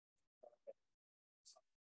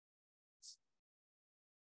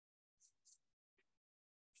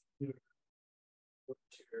two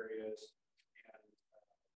areas and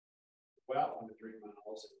well under 3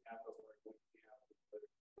 miles and half of where we have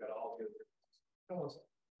got all good. Tell us,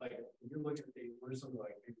 like, when you're looking at the, what are some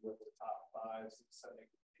like maybe what the top 5, 6, 7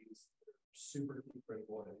 things that are super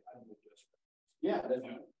critical and I don't know just yeah,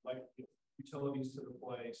 definitely. Like utilities to the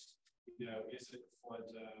place, you know, is it a flood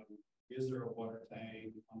zone? Is there a water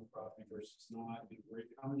tank on the property versus not?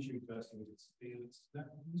 How much you invest in expense?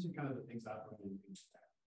 These are kind of the things I recommend.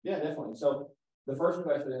 Yeah, definitely. So the first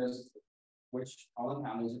question is, which Oldham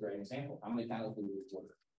County is a great example. How many counties do we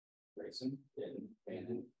order? Grayson, Denton,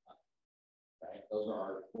 Bandon. Right. Those are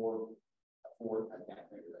our four. I can't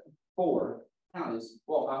remember that. 4 counties.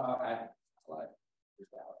 Well, I like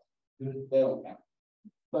they don't count.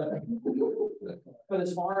 But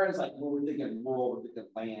as far as like when we're thinking rural, we're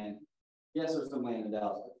thinking land. Yes, there's some land in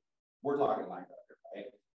Dallas. We're talking like that, right?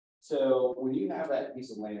 So when you have that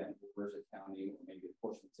piece of land versus county, or maybe a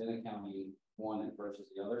portion that's in a county, one versus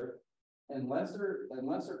the other, unless they're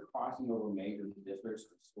crossing over major districts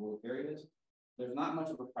or school areas, there's not much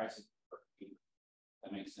of a price per acre.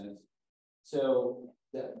 That makes sense. So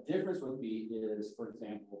the difference would be is, for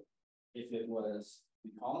example, if it was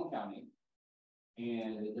Collin County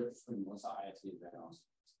and the difference between Melissa ISD and Van Alstyne.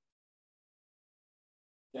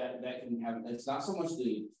 That can have, it's not so much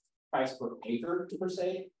the price per acre per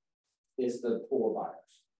se, it's the pool of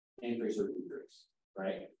buyers, increase or decrease,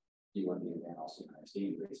 right? Do you want to be in Van Alstyne ISD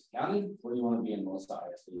in Grayson County, or do you want to be in Melissa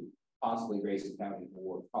ISD, possibly Grayson County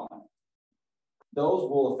or Collin? Those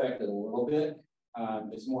will affect it a little bit.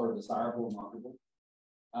 It's more desirable, marketable.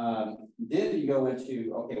 Then you go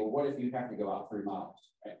into, okay, well, what if you have to go out 3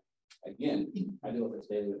 miles, right? Again, I deal with this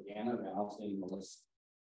daily with Anna, Van Alstyne, Melissa.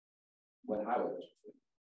 What highway is it?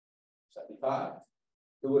 75.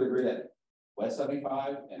 Who would agree that West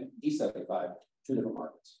 75 and East 75, 2 different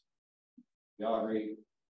markets? Y'all agree?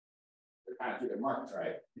 They're kind of 2 different markets,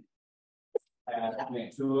 right? I mean,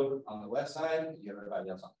 2 on the west side, you have everybody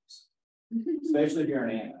else on this. Especially if you're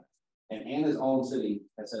in Anna. And Anna's own city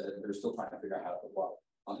has said that they're still trying to figure out how to put water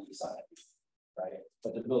on the east side, right?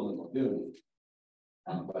 But the building will do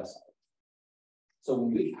on the west side. So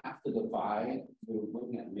when we have to divide, we're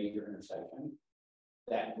looking at major intersection,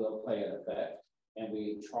 that will play an effect. And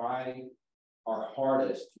we try our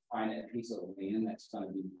hardest to find a piece of land that's going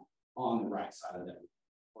to be on the right side of them,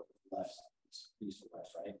 or the left side, east or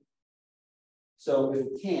west, right? So if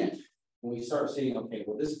we can't, when we start seeing, okay,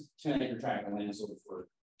 well, this 10-acre tract of land is sold for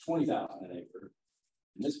 $20,000 an acre,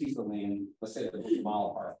 and this piece of land, let's say there's a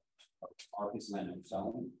mile apart, our piece of land is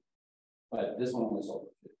selling, but this one only sold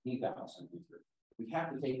for $15,000 an acre. We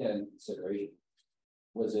have to take that into consideration.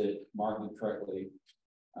 Was it marketed correctly?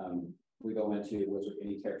 We go into, was there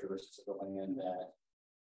any characteristics of the land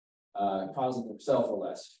that causing them to sell for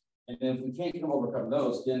less? And then if we can't overcome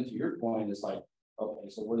those, then to your point, it's like, okay,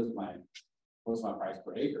 so what's my price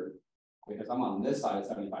per acre? Because I'm on this side of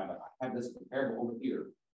 75, but I have this comparable over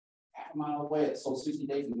here, half a mile away, it sold 60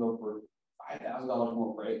 days ago for $5,000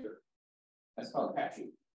 more per acre. That's called a crap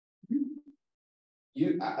shoot.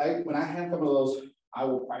 When I have some of those, I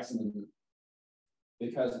will price them in,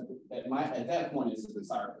 because at that point it's a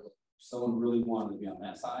desirability. Someone really wanted to be on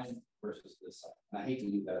that side versus this side. And I hate to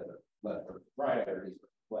use that as a left or right or east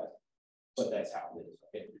or west, but that's how it is.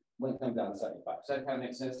 Okay? When it comes down to 75, does that kind of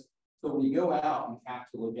make sense? So when you go out, you have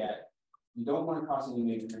to look at, you don't want to cross any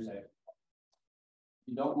major intersections.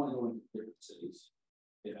 You don't want to go into different cities,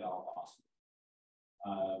 if at all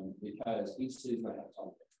possible. Because each city is going to have its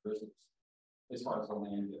own characteristics as far as the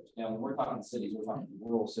land goes. Now, when we're talking cities, we're talking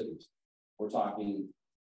rural cities. We're talking,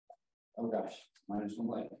 oh gosh, minus one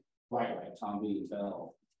blank. Right, Tom B,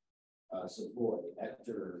 Bell, Savoy,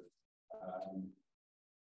 Hector,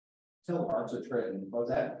 Parts of Trenton. What was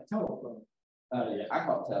that? Telephone. Yeah, I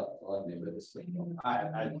call it telephone, but this thing.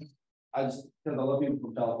 I just, because I love people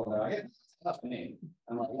from telephone, I get that's the name.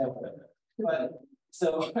 I'm like, yeah, whatever. But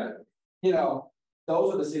so, you know,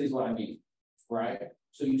 those are the cities what I mean, right?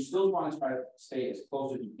 So you still want to try to stay as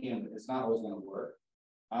close as you can, but it's not always going to work.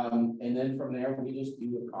 And then from there, we just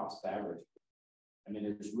do a cost average. I mean,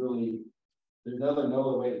 there's no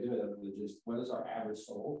other way to do it other than just what is our average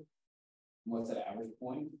sold? What's that average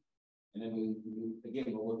point? And then we'll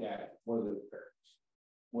look at what are the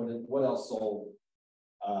comparables? What else sold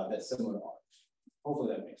that's similar to ours?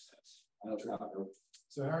 Hopefully that makes sense. I know it's not real.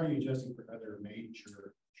 So how are you adjusting for other major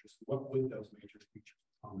features? What would those major features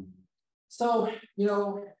become? So, you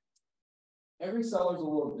know, every seller is a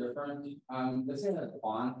little different. Let's say that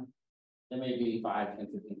bond, it may be $5,000,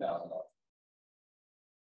 $10,000, $15,000.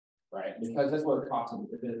 Right, because that's what it costs.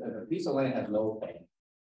 If a piece of land has no tank,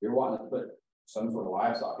 you're wanting to put some sort of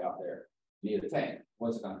livestock out there, you need a tank.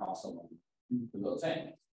 What's it gonna cost someone to build a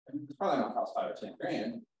tank? It's probably not cost 5 or 10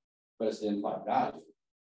 grand, but it's the implied value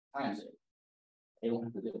times it. They don't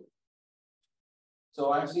have to do it.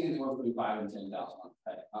 So I've seen anywhere between 5,000 and 10,000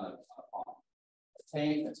 on a pond. A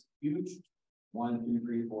tank that's huge, 1, 2,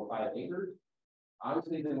 3, 4, 5 acres.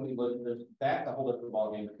 Obviously, then we look at that's a whole different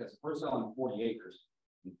ballgame because if we're selling 40 acres,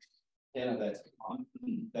 10 of that's on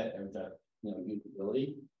that there's a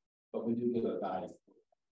usability, but we do give a value.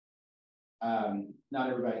 Not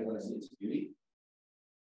everybody's going to see its beauty,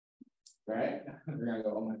 right? They're going to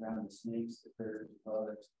go, oh my god, the snakes, the birds, the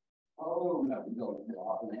bugs. Oh no, we go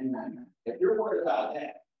often. If you're worried about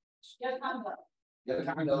that, Get the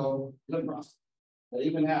condo, live across. But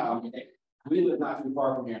even now, I mean, we live not too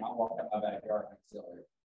far from here, and I'll walk out my backyard and still here.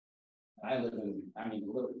 And I live in, I mean,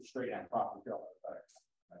 literally straight down property.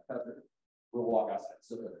 We'll walk outside.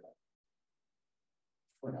 So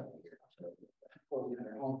we're not here.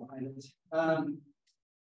 Behind us.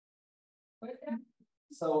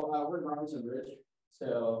 So we're in Robinson Ridge,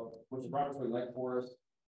 so which is Robinson Lake Forest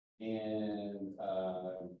and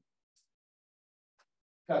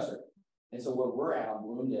Custer. And so where we're at on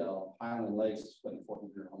Bloomdale, Highland Lakes is putting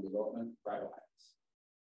 400 home development right behind us.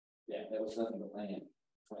 Yeah, there was nothing but land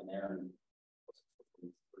between there and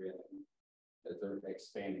that they're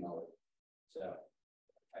expanding all over. So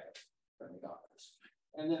okay,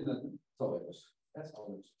 and then the soils. That's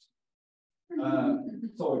all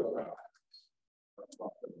soil.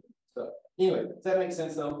 So anyway, does that make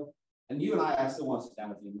sense though? And you and I still want to sit down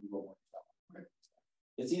with you and go more stuff. Right?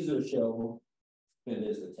 It's easier to show than it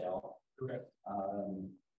is to tell. Okay.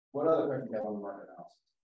 What other questions do you have on the market analysis?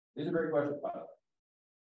 These are great questions, by the way.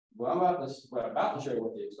 What I'm about to show you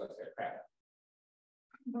what the express crap.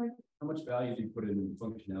 How much value do you put in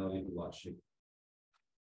functionality of the lot shape?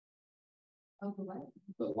 Oh, the what?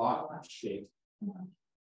 The lot shape.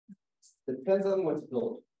 Depends on what's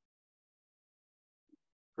built.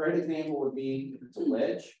 Great example would be if it's a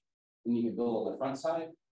ledge and you can build on the front side,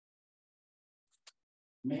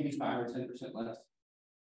 maybe 5 or 10% less.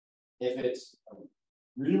 If it's a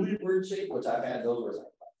really weird shape, which I've had those where it's like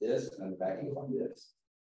this, and then the back end like this.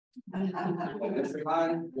 Like this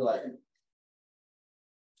line, you're like,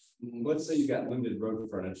 let's say you got limited road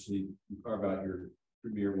frontage, so you carve out your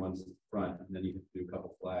premier ones in front, and then you have to do a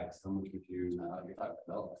couple flags. How much would you? How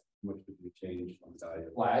much would you change on the value?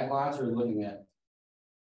 Flag lots are looking at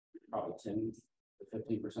probably 10 to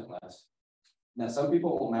 15% less. Now, some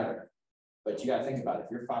people won't matter, but you got to think about it.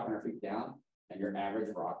 If you're 500 feet down and your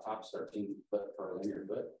average rock top is 13 foot per linear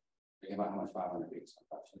foot, think about how much 500 feet is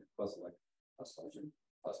plus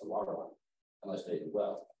the water line, unless they do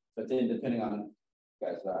well. But then, depending on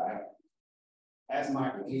guys, ask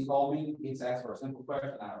Mike when he called me. He's asked for a simple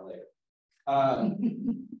question. Hour later,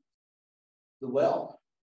 the well.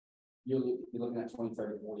 You're looking at 20,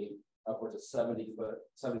 30, 40, upwards of $70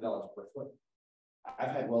 per foot. I've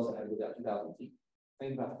had wells that had to go down 2,000 feet.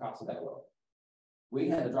 Think about the cost of that well. We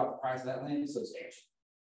had to drop the price of that land substantially,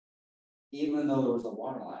 even though there was a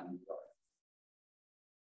water line in the yard.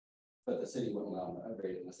 But the city wouldn't allow them to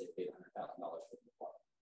upgrade it unless they paid $100,000 for the water.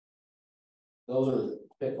 Those are the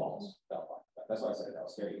pitfalls. That's why I said that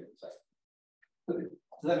was scary. Does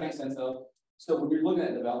that make sense though? So when you're looking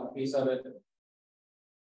at the development piece of it,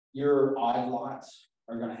 your odd lots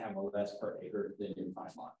are going to have a less per acre than your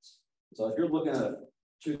fine lots. So if you're looking at a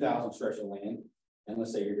 2,000 stretch of land, and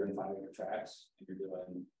let's say you're doing 5 acre tracts, and you're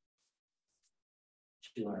doing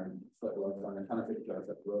 200 foot road frontage, 150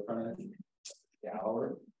 foot road frontage,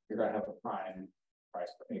 you're going to have a prime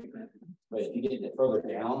price per acre. But if you get it further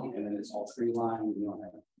down, and then it's all tree line, and you don't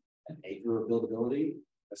have an acre of buildability,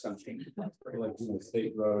 that's going to change the price. Like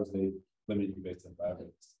state roads, they limit you based on 5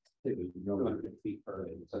 acres. 200 feet per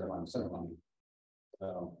center line.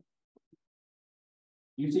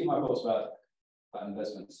 You see my post about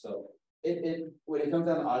investments. So when it comes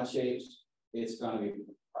down to odd shapes, it's going to be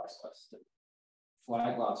priceless.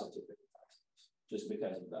 Flag lots are typically priceless just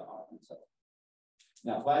because of the oddness of it.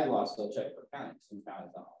 Now, flag lots still check for counties. Some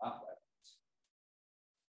counties don't allow flag lots.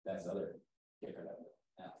 That's the other kicker.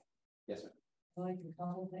 Now, yes, ma'am. Like a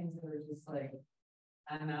couple things that are just like,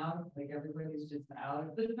 I'm out, like everybody's just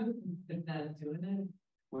out and not doing it.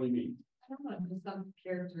 What do you mean? I don't know, just some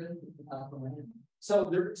characteristics about the land.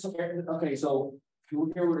 So okay, so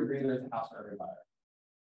who here would agree there's a house for every buyer?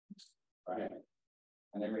 Right?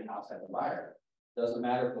 And every house has a buyer. Doesn't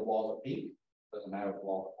matter if the walls are pink, doesn't matter if the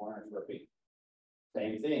walls are 400 square feet.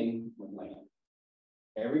 Same thing with land.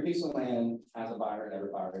 Every piece of land has a buyer, and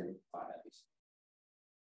every buyer can buy that piece.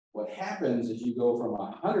 What happens is you go from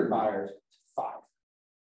 100 buyers to 5.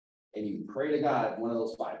 And you pray to God one of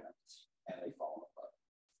those 5 minutes, and they fall apart.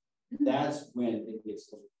 That's when it gets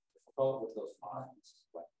difficult with those buyers.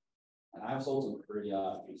 And I've sold some pretty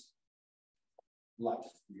odd pieces. Like,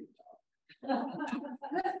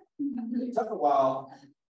 it took a while.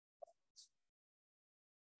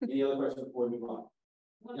 Any other questions before we move on?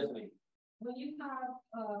 Yes, ma'am. When you have,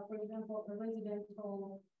 for example, a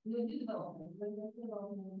residential, new development, and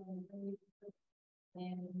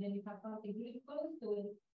then you have something really close to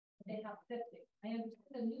it, they have septic. I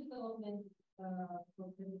understand the new development, for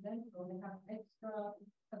residential, they have extra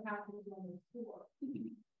capacity on the sewer.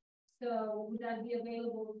 So would that be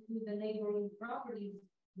available to the neighboring properties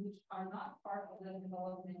which are not part of the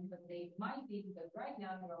development, but they might be, because right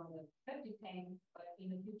now they're on the septic tank, but in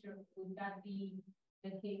the future, would that be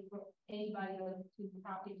the case for anybody else to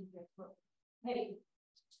property for hey,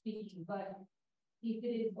 speaking, but if it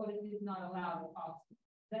is or it is not allowed,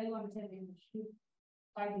 they want to say they should,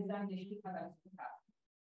 by design, they should have that capacity.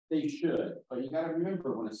 They should, but you got to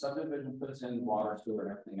remember when a subdivision puts in water, sewer,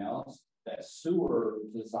 and everything else, that sewer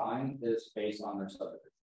design is based on their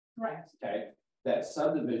subdivision. Right. Okay, that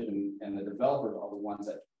subdivision and the developers are the ones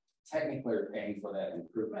that technically are paying for that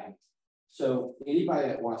improvement. So anybody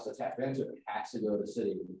that wants to tap into it has to go to the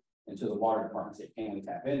city and to the water department and say, can we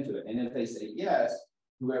tap into it? And if they say yes,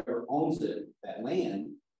 whoever owns it, that land,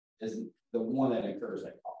 is the one that incurs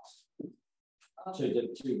that cost.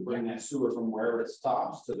 To bring that sewer from wherever it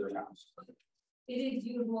stops to their house. It is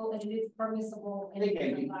usable and it is permissible and it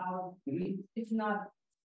is allowed. It's not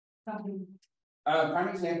something. Prime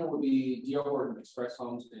example would be Dearborn Express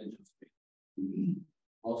Homes in Josephine.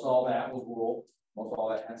 Most all that was rural. Most all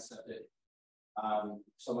that had septic.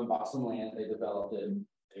 Someone bought some land, they developed it.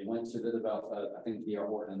 They went to the developer, I think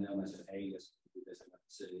Dearborn and them, and said, hey, this do this in the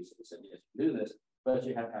city. So they said, yes, you can do this, but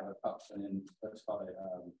you have to have a pump. And then let's call it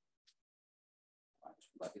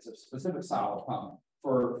like it's a specific style of pump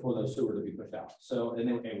for the sewer to be pushed out. So, and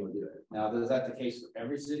they were able to do it. Now, is that the case for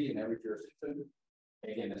every city and every jurisdiction?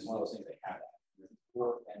 Again, it's one of those things they have that.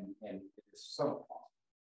 And it's so cost.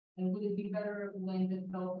 And would it be better when the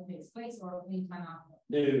development takes place or anytime after?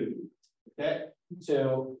 No. Okay.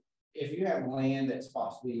 So if you have land that's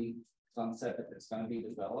possibly sunset that's going to be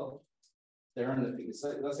developed, they're in the,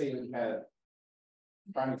 let's say you have,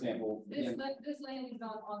 prime example. This land is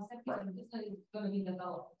on septic, right. And this land is going to be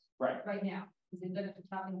developed right now. Is it better to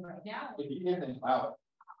happen right now? If you can't allow it,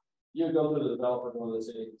 you go to the developer, go to the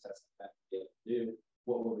city, assess that do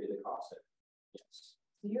what will be the cost of it. Yes.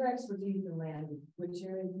 So your expertise in land, which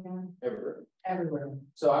area is now? Everywhere. Everywhere.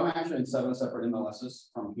 So I'm actually in 7 separate MLSs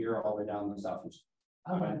from here all the way down the southeast.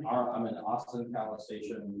 Okay. I'm in Austin, Palace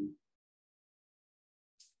Station,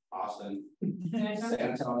 Austin, San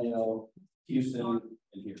Antonio, Houston, and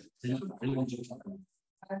here. I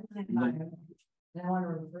want to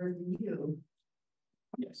refer to you.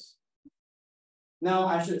 Yes. No,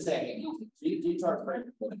 I should say, you charge for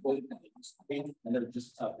and they're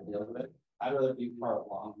just tough to deal with. I'd rather be part of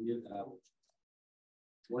Longview than I would.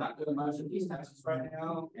 We're not doing much in East Texas right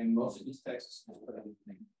now, and most of East Texas is put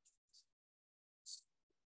anything.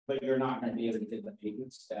 But you're not going to be able to get the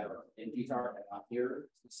agents that are in DTAR and not here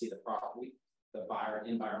to see the property. The buyer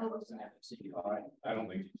and buyer person have to see you. All right. I don't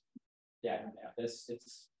think. Yeah, it's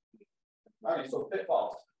okay. So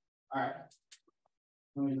pitfalls. All right.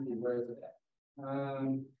 Let me see, where is it at?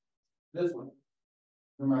 This one.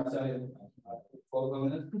 Remember I said I close on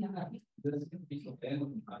this? Yeah. This is a piece of land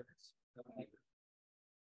with buyers.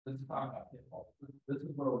 Let's talk about pitfalls. This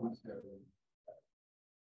is where we're going to go.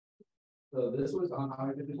 So this was on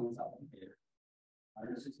Highway 51 South here.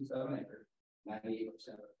 167 acres,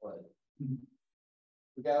 98% of the flood.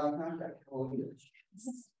 We got on contract.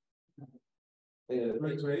 They did a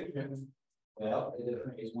great. Well, they did a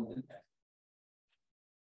phase 1 impact.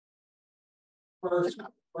 First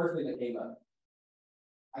thing that came up,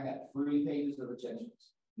 I got 3 pages of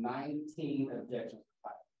objections, 19 objections.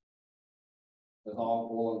 It was all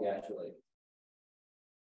bull and gas related.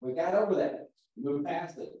 We got over that, moved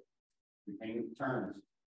past it, repayment terms.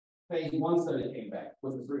 Phase 1 study came back,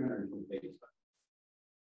 which was 320 pages.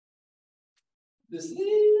 This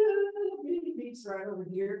little bitty piece right over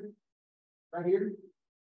here,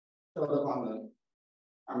 showed up on the,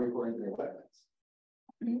 I'm recording their wetlands.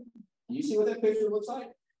 You see what that picture looks like?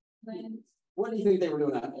 What do you think they were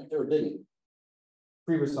doing out there? They were digging.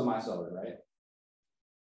 Previous to my cellar, right?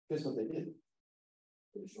 Guess what they did?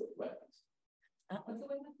 They destroyed wetlands.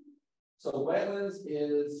 So wetlands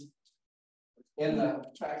is And the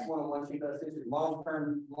tax 101 sheet does this, long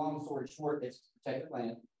story short, it's protected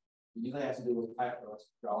land. It usually has to do with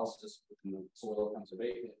hydrolysis within the soil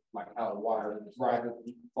conservation, like how the water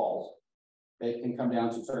falls. It can come down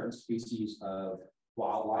to certain species of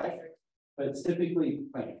wildlife, but it's typically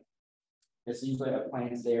plant. It's usually a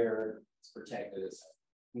plant there, it's protected.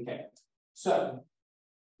 Okay, so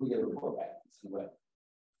we get a report back.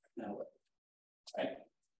 Now what? Right.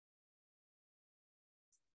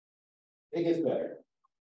 It gets better.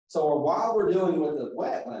 So while we're dealing with the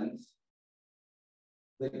wetlands,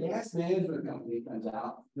 the gas management company comes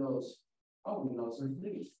out and goes, oh, we know some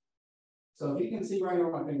things. So if you can see right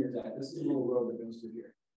where my finger's at, this is a little road that goes through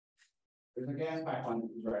here. There's a gas pipeline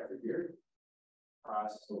that goes right through here.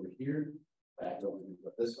 Process over here, back over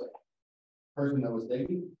this way. Person that was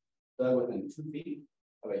digging, dug within 2 feet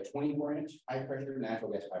of a 24-inch high pressure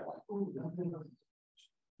natural gas pipeline.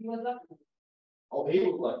 He was up. Oh, he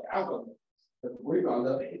was like, we found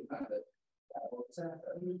out he found it.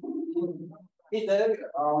 He did it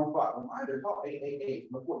on spot. Reminder, call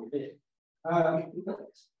 888 before you did.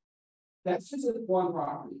 That's just one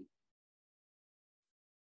property.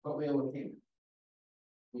 But we located.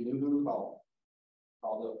 We knew who to call.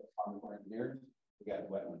 Called the Department of Engineers. We got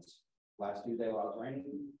wetlands. Last Tuesday while it was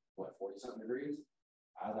raining, what, 40-something degrees?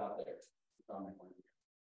 I was out there.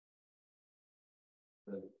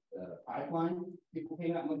 The pipeline, people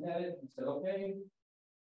came out and looked at it and said, okay,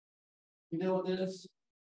 you deal with this, it's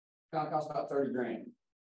gonna cost about 30 grand.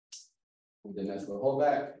 We didn't ask for a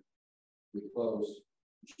holdback. We closed.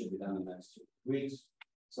 It should be done in the next 2 weeks.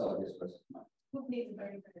 Seller gets the rest of the money. Who paid the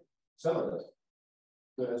 30 grand? Seller does.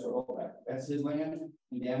 So that's for holdback. That's his land.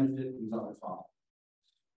 He damaged it. He's not responsible.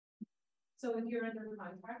 So if you're under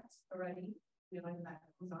contract already, you're like that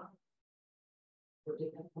goes on.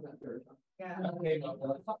 Yeah. Okay,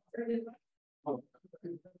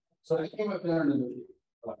 so I came up there and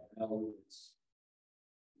like, no, it's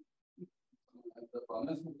on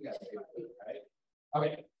this one, we got right?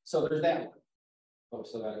 Okay, so there's that one. Oh,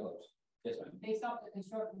 so that close. Yes, ma'am. They stopped the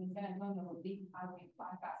construction in San Antonio with big highway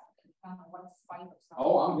bypass. What spite or something.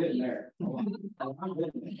 Oh, I'm getting there. I'm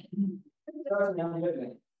getting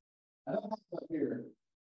there. I don't have stuff here,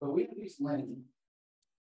 but we have these land,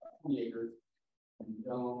 20 acres, in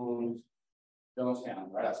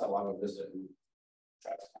Jonestown, right outside Lago Visit and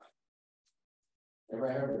Travis County.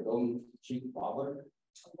 Ever heard of the golden cheek wobbler?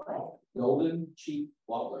 Golden cheek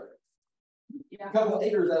wobbler. Yeah. A couple of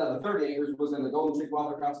acres out of the 30 acres was in the golden cheek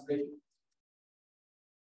wobbler conservation.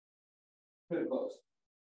 Pretty close.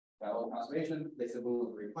 Got a little conservation. They said, well, it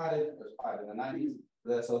was replatted. It was platted in the 90s.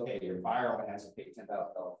 That's okay. Your buyer only has to pay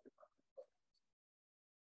 $10,000.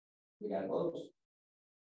 We got close.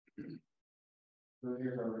 So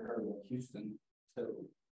here's our record of Houston. So,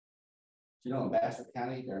 you know, in Bastrop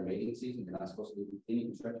County, during mating season, you're not supposed to do any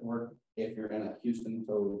construction work if you're in a Houston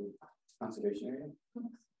conservation area.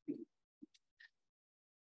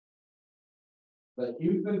 But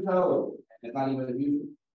Houston code, it's not even a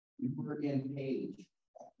Houston. You were in Page,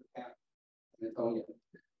 and it's only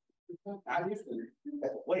not Houston.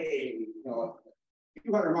 That's way, you know,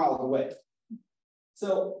 200 miles away.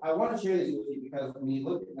 So I want to share this with you because when you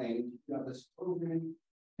look at things, you know, this program,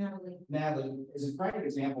 Natalie is a prime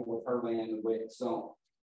example with her land and the way it's sown.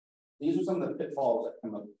 These are some of the pitfalls that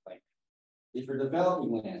come up with land. If you're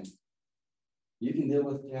developing land, you can deal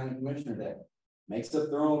with the county commissioner that makes up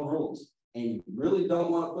their own rules. And you really don't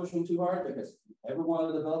want to push them too hard because if you ever want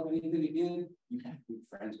to develop anything again, you have to be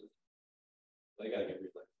friends with them. They gotta get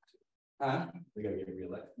reelected too. Huh? They gotta get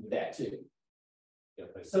reelected. That too. Yeah,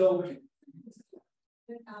 So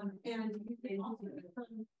and you can also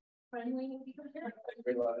become friendly with people here.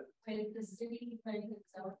 With the city planning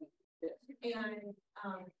itself. And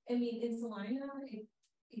I mean, in Salina,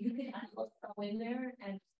 you can actually go in there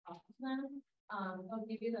and talk to them. They'll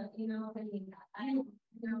give you the email. I mean, I don't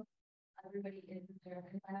know everybody is there.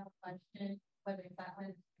 If I have a question, whether it's that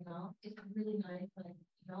one, you know, it's really nice when I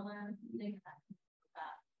email them. They that.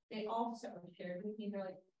 They also shared with me, they're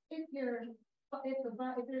like, if there's a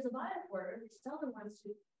buyer for it, if someone wants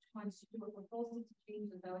to do a proposal to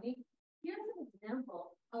change the zoning, here's an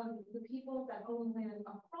example of the people that own land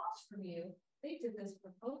across from you. They did this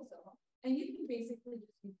proposal, and you can basically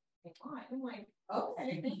just use the line. I'm like,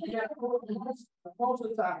 okay. yeah, most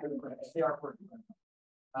of the time they are pretty.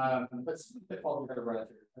 But some of the pitfalls we're going to run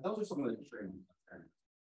into, and those are some of the extreme ones.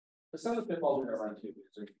 But some of the pitfalls we're going to run into is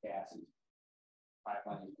there's gas and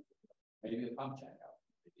pipeline, maybe a pump check out,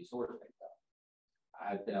 maybe storage things out.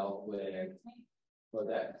 I've dealt with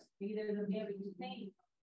that. Either the very same.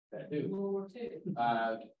 That do. Or two.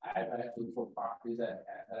 I've actually for properties that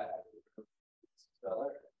I have to sell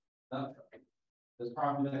it.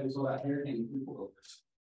 property that we sold out here came from builders.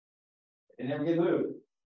 They never get moved.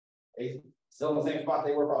 They still in the same spot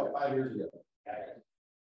they were probably 5 years ago.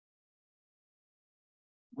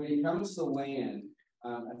 When it comes to land,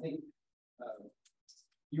 I think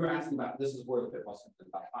you were asking about this is where the pitfalls come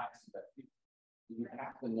about you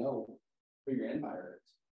have to know who your end buyer is.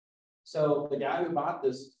 So the guy who bought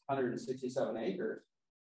this 167 acres,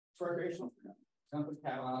 it's recreational for him. He's gonna put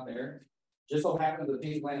cattle out there. Just so happens the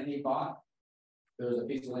piece of land he bought, there's a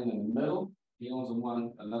piece of land in the middle. He owns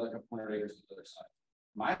another couple hundred acres on the other side.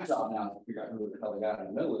 My job now is to figure out who the hell the guy in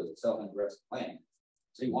the middle is selling the rest of the land.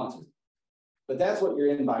 So he wants it. But that's what your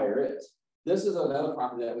end buyer is. This is another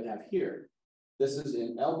property that we have here. This is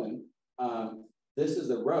in Elgin. This is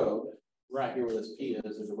the road right here where this P is.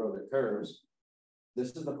 There's a road that curves.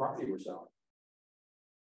 This is the property we're selling.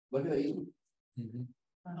 Look at the easement.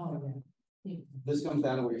 Oh, yeah. This comes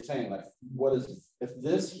down to what you're saying. Like, what is if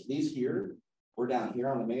these here were down here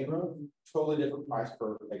on the main road? Totally different price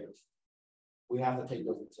per acre. We have to take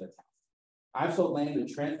those into account. I've sold land in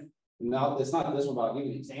Trent. Now it's not this one, but I'll give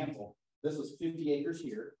you an example. This was 50 acres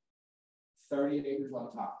here, 30 acres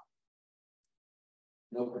on top.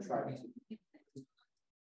 No prescribing.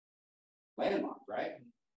 Landlocked, right?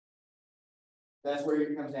 That's where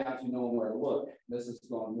it comes down to knowing where to look. This is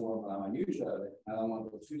going more on my usual of it. I don't want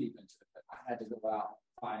to go too deep into it, but I had to go out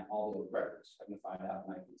and find all those records. I can find out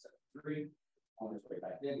in 1973. On this way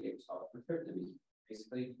back then, it was called prescriptive easement.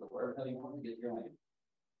 Basically, wherever the hell you want to get your land.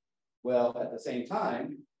 Well, at the same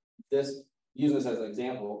time, using this as an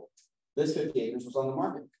example, this 50 acres was on the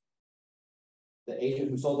market. The agent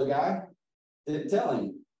who sold the guy didn't tell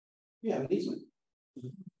him, you have an easement.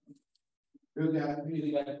 Who did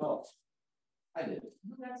the guy call? I did.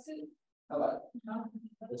 That's it. How about it?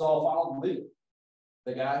 It's all filed legal.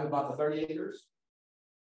 The guy who bought the 30 acres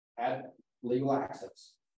had legal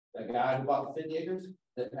access. The guy who bought the 50 acres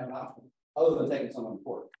didn't have an option, other than taking someone to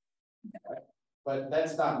court. Right? But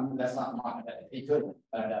that's not my, he couldn't,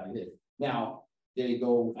 but I doubt he did. Now, did he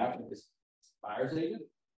go after this buyer's agent?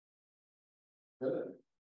 Good.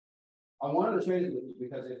 I wanted to share this with you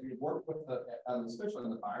because if you work with especially on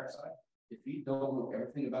the buyer side, if you don't know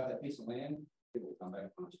everything about that piece of land, it will come back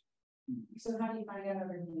and punch you. So how do you find out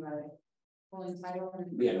everything about it? Pulling title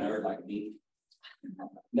and We have never like me.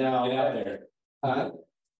 Now get out there.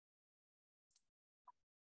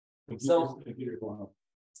 So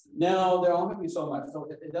no, there won't be so much. So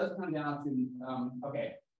it does come down to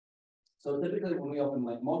okay. So typically when we open,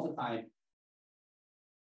 like most of the time,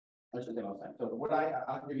 I should say most of the time. So what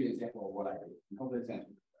I'll give you an example of what I do. And hopefully it's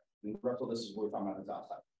answered. And Russell, this is what we're talking about the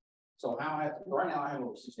outside. So right now I have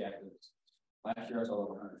over 60 activities. Last year I sold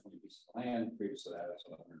over 120 pieces of land. Previous to that I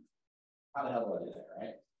sold 100. How the hell do I do that,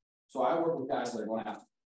 right? So I work with guys that are going out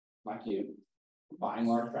like you, buying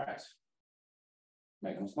large tracts,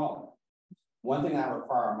 make them smaller. One thing I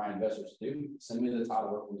require my investors to do, send me the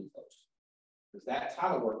title work when you close. Because that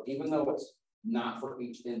title work, even though it's not for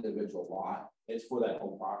each individual lot, it's for that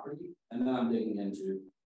whole property. And then I'm digging into,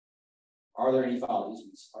 are there any filed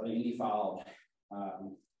easements? Are there any filed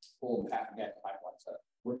pull and gas pipeline stuff?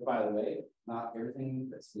 Which, by the way, not everything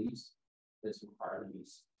that's leased is required to be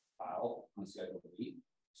filed on Schedule B.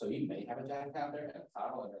 So you may have a jack out there and a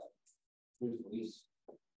title and who's the lease.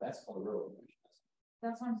 That's called a real information.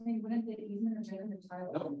 that's what I'm saying. Wouldn't the easement have been in the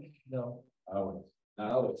title? No. Always.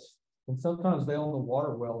 Not always. And sometimes they own the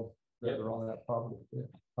water wells that are on that property,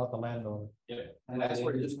 not the landowner. Yeah. And that's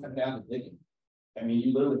where you just come down to digging. I mean,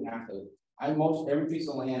 you literally have to. Every piece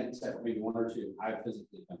of land except for maybe one or two, I've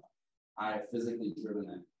physically done. I have physically driven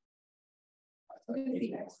that. Who is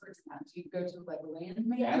the expert in that? Do you go to like a land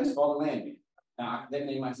man? Yeah, it's called a land man. Now I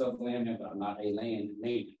name myself a land man, but I'm not a land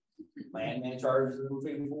man. Land man charges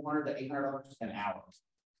between $400 to $800 an hour.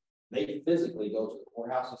 They physically go to the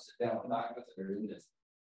courthouse and sit down with documents that are in this.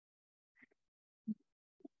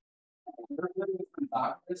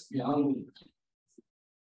 Documents beyond me.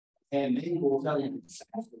 And they will tell you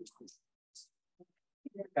exactly.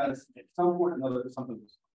 Because at some point or another, something.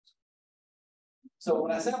 So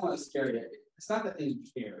when I say I want to scare you, it's not that things are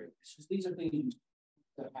scary. It's just these are things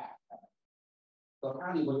that happen. So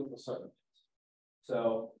how do you look for certain things?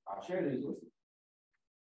 So I'll share these with you.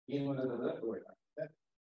 Even when I don't worry about that.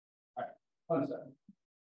 All right, fun stuff.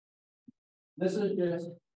 This is just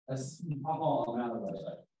a small amount of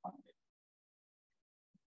website.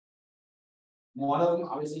 One of them,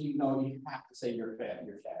 obviously, you know, you have to say your tax,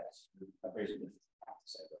 your appraisal. You have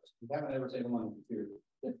to say those. You haven't ever said them on the computer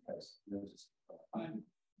because you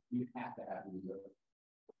have to have them.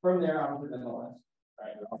 From there, I'll put in the list.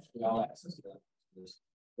 Right, we all access to this.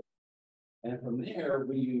 And from there,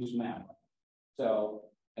 we use map. So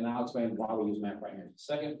And I'll explain why we use map right here in a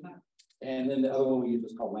second. And then the other one we use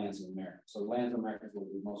is called Lands of America. So Lands of America will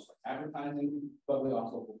be mostly advertising, but we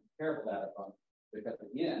also will careful data from, because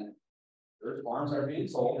again, there's farms that are being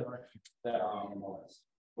sold that are on MLS.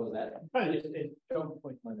 What is that?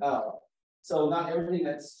 So not everything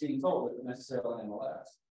that's being sold is necessarily on MLS.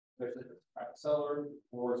 There's a private seller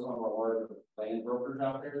or some of our larger land brokers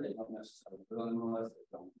out there, they don't necessarily put on MLS, they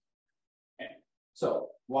don't. Okay. So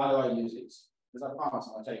why do I use these? Because I promise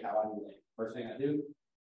I'm gonna tell you how I do it. First thing I do,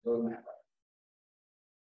 go to MapRight.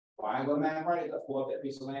 Why I go to MapRight is I pull up that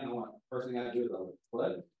piece of land. I want first thing I do is I look at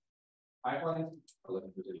flood, pipelines, I look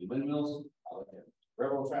at the windmills, I look at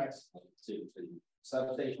railroad tracks, I look at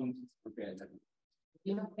substations,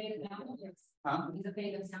 You have paid example? huh? Is a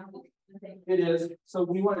paid example? It is. So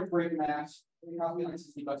we want to create maps. It costs me like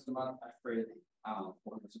 $60 a month. I created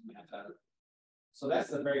maps out of it. So that's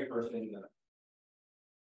the very first thing that.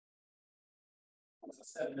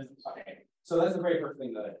 Okay. So that's the very first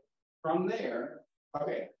thing that. From there,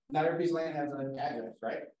 okay. Not every piece of land has an address,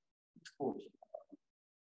 right? How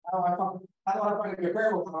do I find a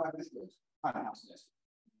comparable to this is? Find a house list.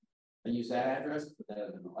 I use that address, put that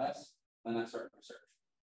in MLS, then I start my search.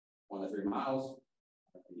 1 to 3 miles.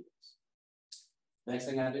 Next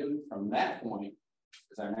thing I do from that point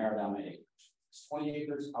is I narrow down my acres. It's 20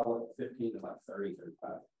 acres, I'll look at 15 to about 30,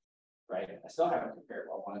 35. Right? I still haven't compared.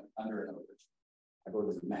 I want it under an acreage. I go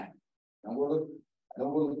to the map. I don't go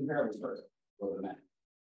to the comparables first. Go to the map.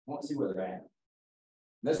 I want to see where they're at.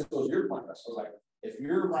 And this goes to your point, Russ. So like if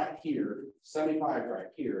you're right here, 75 right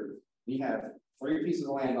here, we have 3 pieces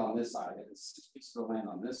of land on this side and 6 pieces of land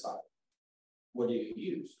on this side. What do you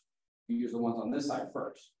use? You use the ones on this side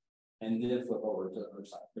first, and then flip over to the other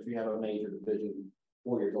side. If you have a major division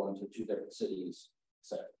or you're going to 2 different cities,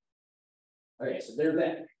 so. Okay, so there's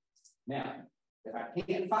that. Now, if I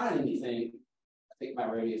can't find anything, I take my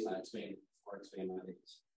radius and I expand my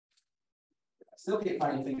radius. If I still can't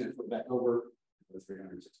find anything, then flip back over to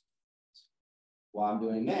 360. While I'm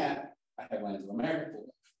doing that, I have Lands of America pulled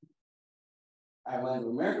up. I have Lands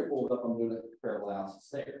of America pulled up, I'm doing a comparable analysis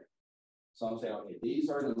there. So I'm saying, okay, these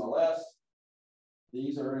are in MLS,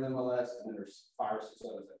 these are in MLS, and then there's 5 or 6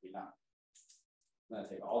 others that be not. Then I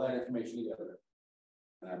take all that information together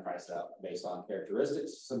and I price it out based on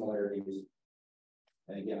characteristics, similarities.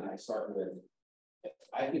 And again, I start with, if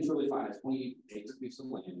I can truly find a 20-acre piece of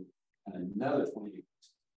land and another 20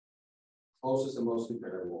 acres, closest and most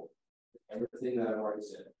comparable, everything that I've already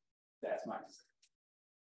said, that's my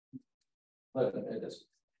decision. But it is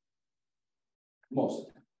most of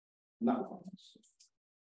the time. Not always.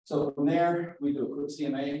 So from there, we do a quick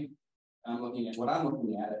CMA. I'm looking at what I'm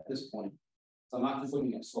looking at this point. So I'm not just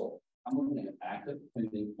looking at sold. I'm looking at active,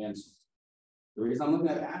 pending, and sold. The reason I'm looking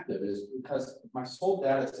at active is because my sold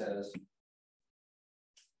data says,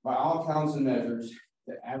 by all counts and measures,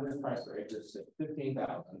 the average price per acre is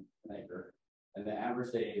 $15,000 an acre, and the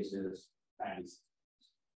average days is 90.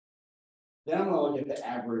 Then I'm going to look at the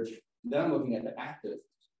average. Then I'm looking at the active.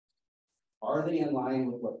 Are they in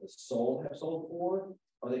line with what the sold have sold for?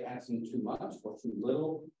 Are they asking too much or too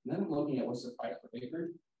little? And then I'm looking at what's the price per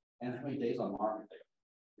acre and how many days on market they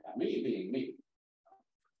are. Me being me.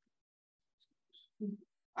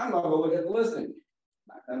 I'm gonna go look at the listing.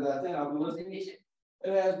 And that thing I'm listening.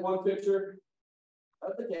 It has one picture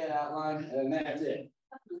of the CAD outline, and that's it.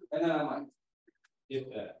 And then I'm like, if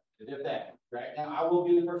that. Right now, I will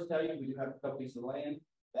be the first to tell you we do have a couple pieces of land.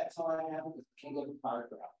 That's all I have because I can't go to the fire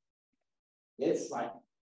crowd. It's like,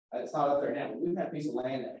 it's not up there now. We've had a piece of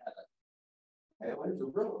land that had hey, where's the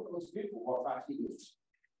river? It looks beautiful. Or 5 feet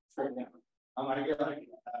straight down. I'm like,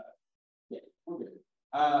 yeah, we're good.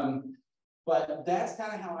 But that's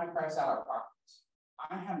kind of how I price out our properties.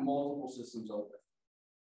 I have multiple systems open.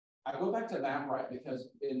 I go back to MapRight because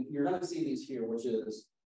you're going to see these here, which is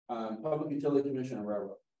Public Utility Commission and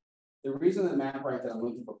Railroad. The reason that MapRight that I'm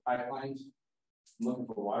looking for pipelines, I'm looking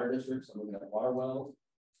for water districts, I'm looking at water wells,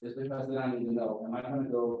 is because then I need to know, am I going to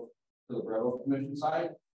go to the Railroad Commission site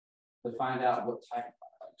to find out what type of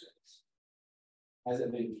pipeline it is? Has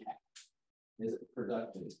it been capped? Is it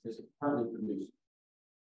productive? Is it currently producing?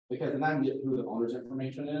 Because then I can get who the owner's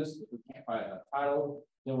information is. If we can't find a title,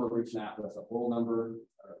 then we're reaching out with a roll number,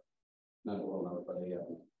 or not a roll number, but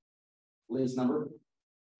a lease number.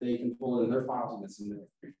 They can pull it in their files and it's in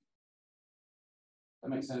there. That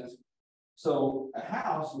makes sense. So a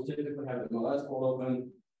house will typically have it MLS pulled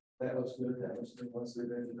open. That looks good. That looks good. What's the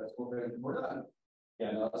good? That's good. We're done.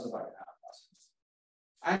 Yeah, no, this is like an hour process.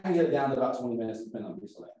 I can get it down to about 20 minutes depending on the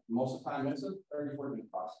piece of land. Most of the time, it's a 30-40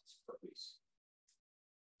 minute process per piece.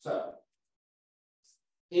 So,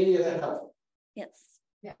 any of that helpful? Yes.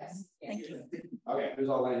 Yes. Thank you. Okay, who's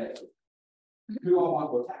all land experts? Who all want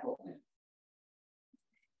to go tackle land?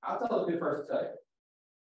 I'll tell the good first to tell you.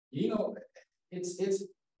 You know, it's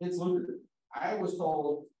lucrative. I was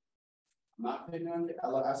told, I'm not picking on it.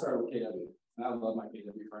 I started with KW, and I love my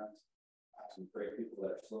KW friends. I have some great people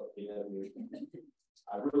that are still at KW.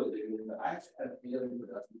 I really do, but I actually had a KW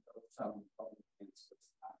production of some public things.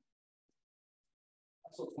 I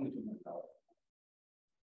sold $22 million.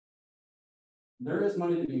 There is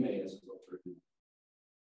money to be made as a realtor,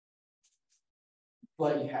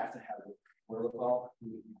 but you have to have the wherewithal,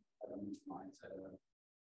 have a mindset of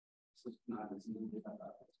it's not as easy about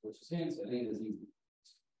that, which is hence it ain't as easy.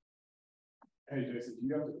 Hey Jason,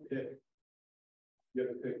 you have to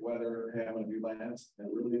pick whether, hey, I'm gonna do lands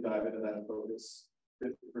and really dive into that and focus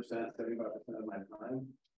 50%, 75% of my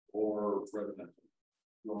time, or residential.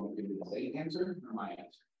 You want me to give you the state answer or my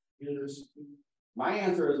answer? My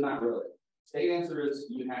answer is not really. State answer is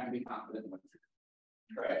you have to be confident in what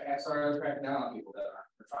you're doing. I started tracking down on people that are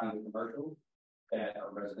trying to do commercial, that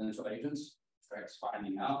are residential agents, tracks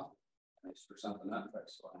finding out, and for something up,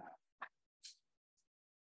 tracks going out.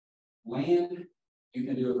 Land you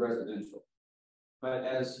can do with residential, but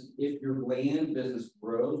as if your land business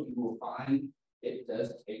grows, you will find it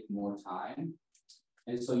does take more time,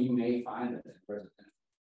 and so you may find that residential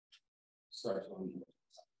starts going.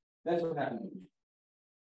 That's what happened with me.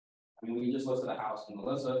 I mean, we just listed a house in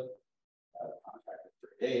Melissa, contract for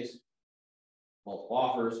 3 days, multiple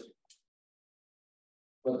offers,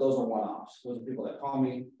 but those are one-offs. Those are people that call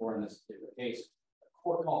me, or in this particular case, the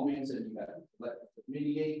court called me and said, you got to let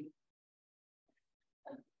mediate.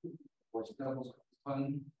 What's devil's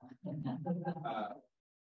fun? If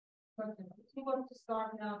you want to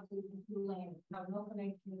start now to land, have no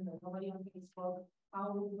connection, nobody on Facebook,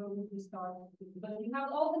 how would we start? But you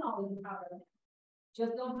have all the knowledge you have it.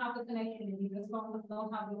 Just don't have the connection, and you just don't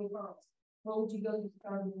have the referrals. Where would you go to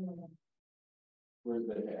start doing that? Where's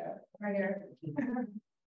the at? Right here.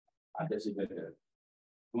 I guess you could.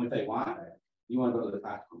 When they want, you want to go to the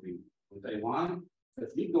tax review. When they want,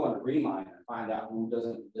 if you go on the Realty and find out who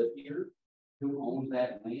doesn't live here, who owns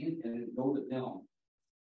that land, and then go to them.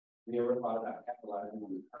 Have you ever thought about capitalizing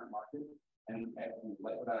on the current market and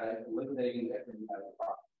liquidating that when you have a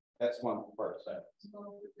property? That's one first step.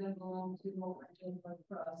 So then go on to more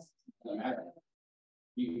trust. No matter.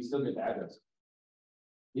 You still get the address.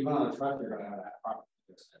 Even on a trust, you're going to have that property.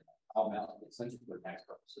 All amounts essentially for tax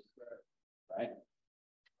purposes, right?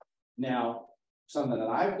 Now, something that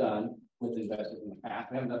I've done with investors in the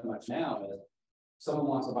past, I haven't done much now, is someone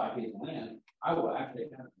wants to buy a piece of land, I will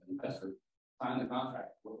actually have an investor sign the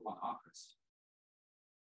contract with my office.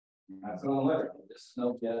 That's on the letter. This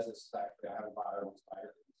no yes, it's actually I have a buyer wants to buy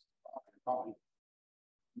it. Probably.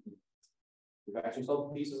 We've actually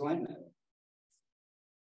sold pieces of land.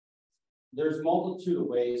 There's multitude of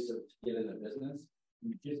ways to get into business.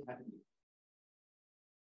 You just have to do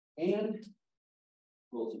it. And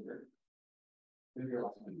little secret. Who's your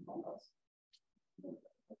last name?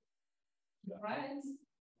 Friends.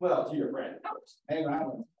 Well, to your friend. Hang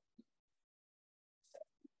around.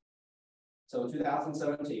 So in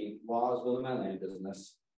 2017, while I was building my land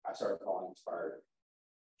business, I started calling expired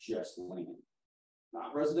just land.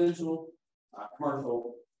 Not residential, not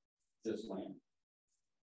commercial, just land.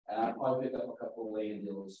 And I probably picked up a couple of land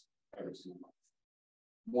deals every single month.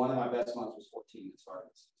 One of my best months was 14 expired.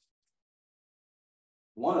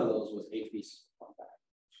 One of those was 8 pieces of back.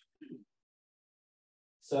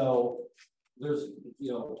 So there's,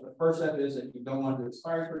 the first step is if you don't want to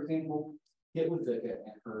expire, for example, get with Vacant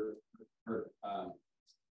and her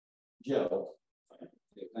Joe,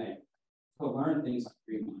 name, to learn things like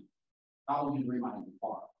Remind. How will you remind the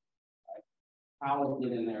farm? Right? How will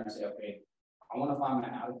get in there and say, okay, I want to find my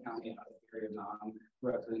out of county, out of area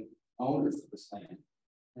non-resident owners of this land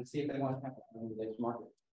and see if they want to have it in the next market.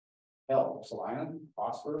 Hell, Salina,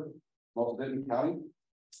 Prosper, most of Benton County.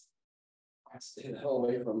 I stay the hell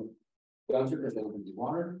away from Gunter because they would be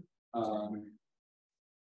water.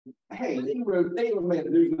 Hey, they were made the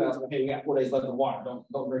news announcement. Hey, you got 4 days left of water.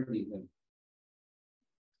 Don't drink anything.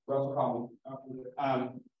 Russell Collins.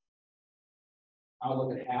 I'll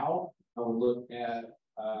look at Hal. I would look at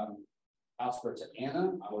outskirts of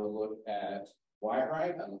Anna. I would look at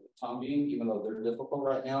Whitewright. I look at Tom Bean, even though they're difficult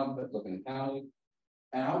right now, but looking at county.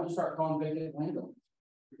 And I would just start calling vacant landowners.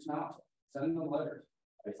 It's not sending them letters.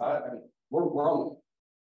 We're growing.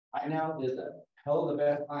 Right now is a hell of the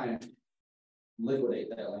best time to liquidate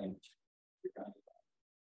that land.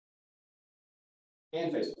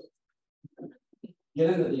 And Facebook. Get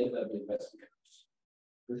into the DFW investigators.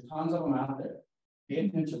 There's tons of them out there. Pay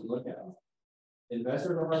attention, look at them.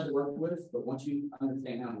 Investors are hard to work with, but once you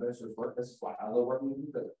understand how investors work, this is why I love working with you,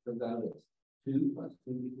 because it comes down to this. 2 plus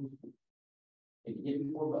 2 equals 4. If you give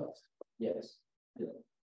me $4, yes. Yeah.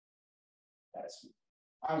 That's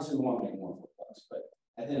obviously we want to make more $4, but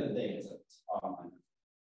at the end of the day, it's all mine.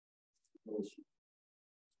 Does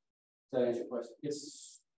that answer your question?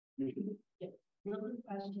 Yes. Another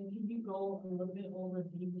question, can you go a little bit over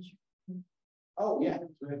the Oh, yeah.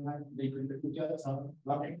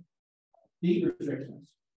 Okay. Deed restrictions.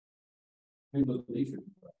 Who look at these?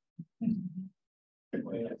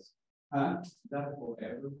 That will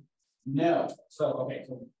ever. No. So, okay.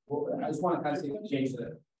 So I just want to kind of see change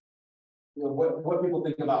that. You know, what people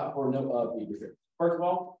think about or know of deed restrictions. First of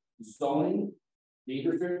all, zoning, deed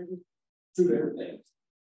restrictions, 2 different things.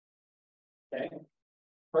 Okay.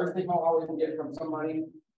 First thing I'll always get from somebody,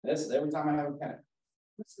 this is every time I have a tenant.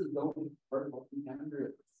 What's the zoning vertical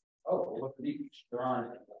 300? Oh, what the deed? There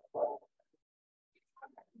aren't.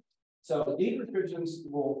 So deed restrictions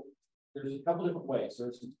will, there's a couple different ways.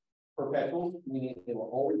 There's perpetual, meaning it will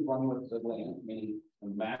always run with the land, meaning no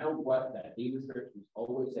matter what, that deed restriction is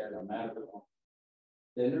always there, no matter what.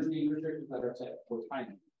 Then there's deed restrictions that are set for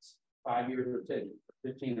time, 5 years or 10,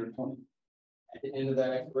 or 15 or 20. At the end of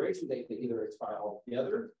that expiration date, they either expire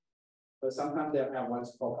altogether, but sometimes they'll have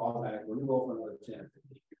what's called automatic renewal for another 10 or 15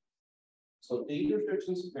 years. So deed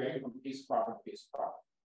restrictions vary from piece of property to piece of property.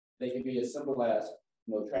 They can be as simple as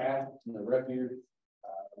no trash, no refuse,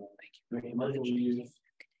 no commercial use,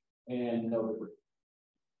 and no debris.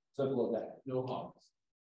 Simple as that. No hogs.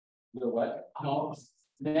 No what? Hogs.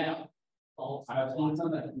 Now, I've seen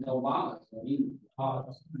some that no llamas,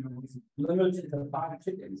 hogs. Limited to 5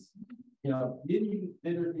 chickens. You know, then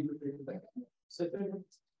there's people that sit there.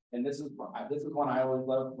 And this is one I always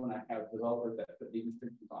love when I have developers that put these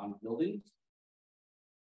restrictions on buildings.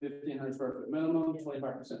 1,500 square foot minimum,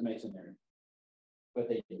 25% masonry. But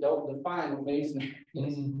they don't define what masonry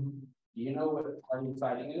is. Do you know what party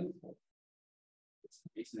siding is? It's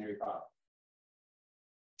masonry product.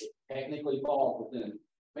 It technically falls within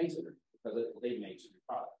masonry because it's a masonry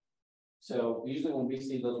product. So usually when we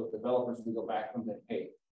see those with developers, we go back from the hey,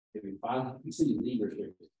 if we finally see deed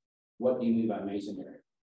restrictions, what do you mean by masonry?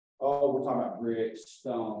 Oh, we're talking about bricks,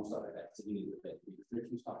 stone, stuff like that. So you need to fit the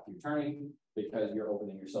restrictions, talk to your attorney because you're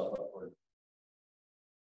opening yourself up for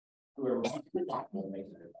whoever wants to talk about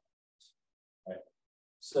masonry. Right.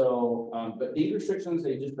 So, but deed restrictions,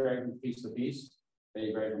 they just vary from piece to piece.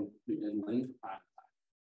 They vary from in length.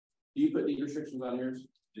 Do you put deed restrictions on yours?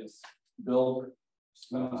 Just build,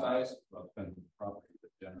 size? Well, depends on the property,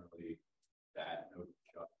 but generally that no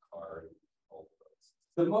shot card.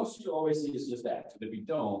 The most you always see is just that. If you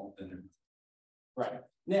don't, then right.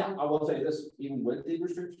 Now, I will say this, even with deed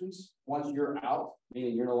restrictions, once you're out,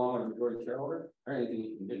 meaning you're no longer a majority shareholder, or anything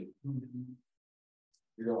you can do.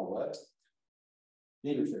 You're going what?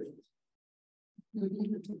 Deed restrictions.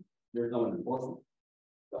 There's no enforcement.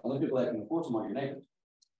 The only people that can enforce them are your neighbors.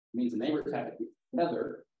 It means the neighbors have to be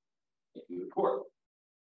together if you court.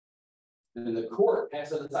 And then the court has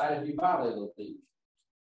to decide if you violate those deeds.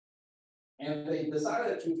 And if they decide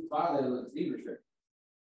that you violated those deed restrictions,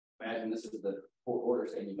 imagine this is the court order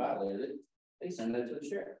saying you violated it, they send it to the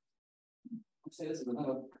sheriff. Say this is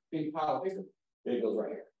another big pile of paper. There it goes right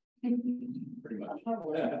here. Pretty much.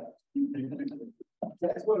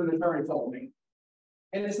 That's what an attorney told me.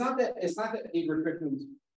 And it's not that deed restrictions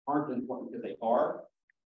aren't important because they are,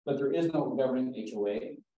 but there is no governing HOA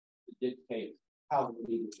to dictate how the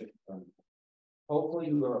deed restrictions are. Hopefully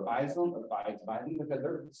whoever buys them abides by them because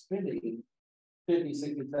they're spending 50,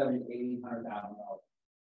 60, 70, 80, $100,000.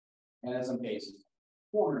 And in some cases,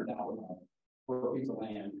 $400,000 for a piece of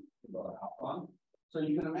land to build a house on. So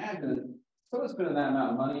you can imagine someone spending that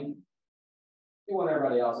amount of money, you want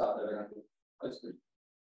everybody else out there, they're going to do that's good.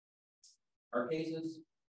 Our cases,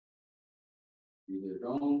 either your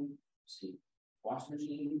own, see, wash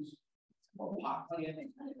machines, or pot plant,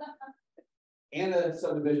 and a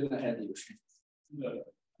subdivision that had the restrictions.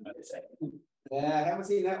 Yeah, I haven't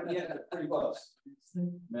seen that one yet. Pretty close.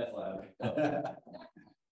 Meth lab.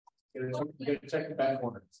 you gotta check the back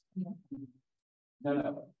corners.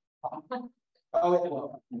 No. Oh, it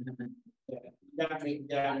will. Yeah, got me.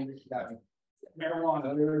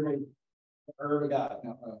 Marijuana, everybody. Herb of God.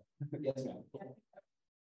 No, yes, ma'am.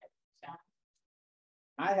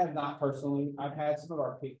 I have not personally. I've had some of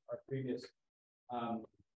our previous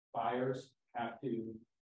buyers have to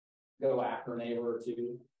go after a neighbor or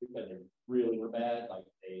two because they really were bad. Like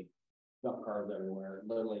they dump cars everywhere,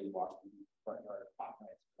 literally washing front yard, pop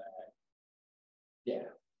nights for that. Yeah.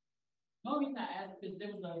 No reason I asked because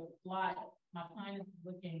there was a lot. My client is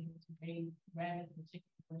looking to pay rabbits and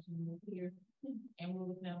chickens when she moved here. And we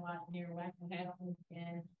was now watching there, waxing happens,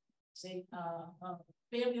 and they,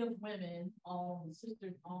 family of women own,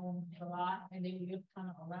 sisters own a lot, and they lived kind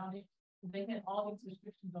of around it. They had all these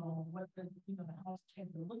restrictions on what the, the house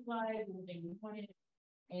had to look like, what they wanted.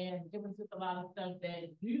 And it was just a lot of stuff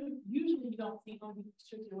that usually you don't see on these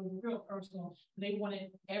restrictions. It was real personal. They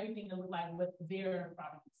wanted everything to look like what their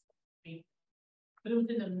property, but it was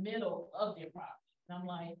in the middle of their property. And I'm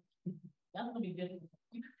like, that's gonna be difficult.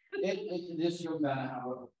 This shows kind of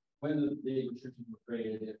how when the restrictions were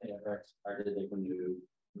created, if they ever started, they can do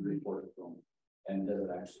report it to them. And does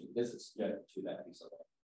it actually, this is subject to that piece of land.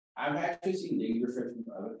 I've actually seen deed restrictions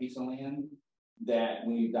for other piece of land that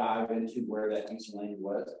when you dive into where that piece of land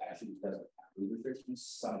was, actually doesn't have deed restrictions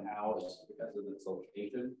somehow it's because of its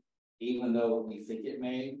location. Even though we think it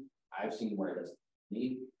may, I've seen where it doesn't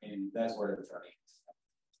need, and that's where the attorney is.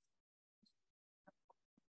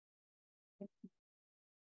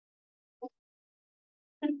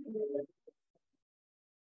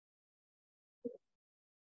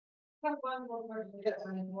 Have one more person,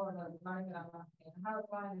 more than mine, how to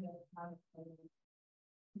find the problem,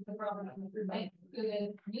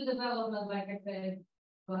 new development, like I said,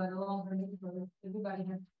 but along the neighborhood, everybody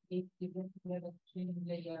has to get together, change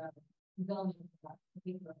the zoning,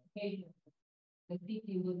 application. The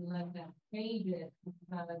city wouldn't let them change it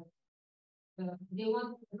because they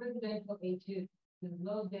want residential A2, the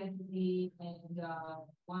low density and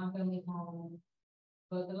one family home.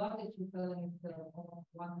 But the lot that you're selling is almost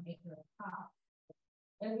 1 acre top.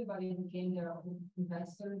 Everybody became their own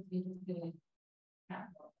investors interested in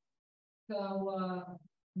capital. So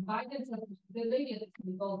Biden said the lady is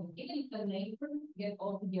involved. Even if the neighbors get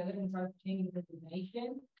all together and try to change the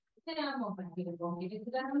designation, then I'm not going to give it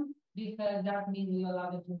to them because that means we allow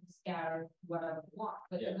them to scatter whatever they want.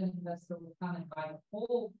 But if an investor will come and buy the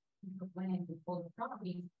whole piece of land with all the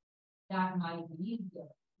properties, that might be easier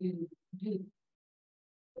to do.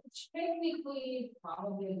 Technically,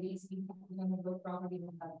 probably at least 50% of the property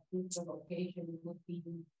that has the location would be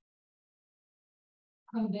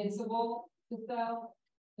convincible to sell.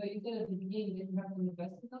 So you said at the beginning you didn't have to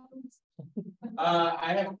invest in something?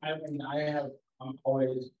 I'm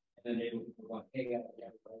always enabled to want to pay out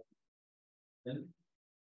everybody.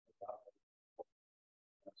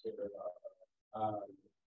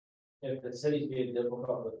 If the city's being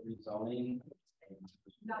difficult with rezoning,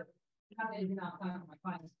 Not that you're not planning my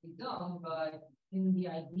clients to be done, but in the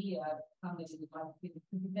idea, somebody would like to,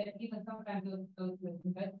 even sometimes those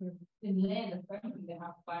investors in land, especially, they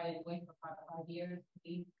have to buy it away for 5 years.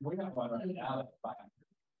 we have one right now that's 500.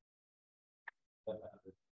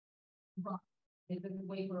 They just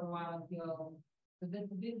wait for a while until, so this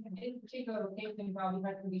particular location probably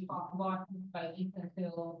has to be bought by least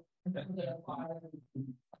until they're acquired.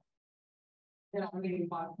 They're not really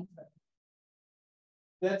bought.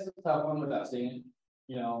 That's a tough one without seeing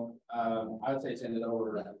it. I would say send it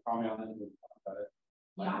over, call me on it, about it.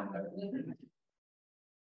 I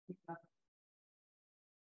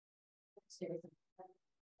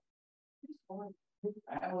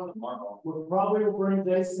have one tomorrow. We'll probably bring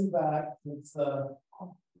Jason back since my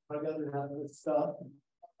other half of this stuff.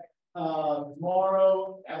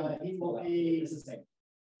 Tomorrow he will be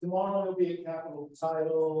tomorrow he'll be a capital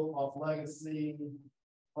title of legacy,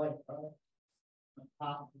 like the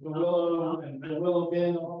Willow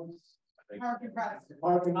bin. Parking price.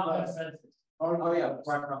 Parking price. Oh yeah,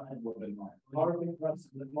 Parking price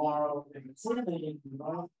tomorrow.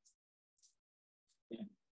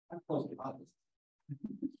 I'm close to office.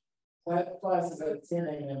 That class is at 10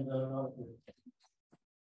 a.m. though.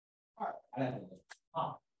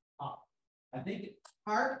 I think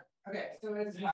Park, okay, so it's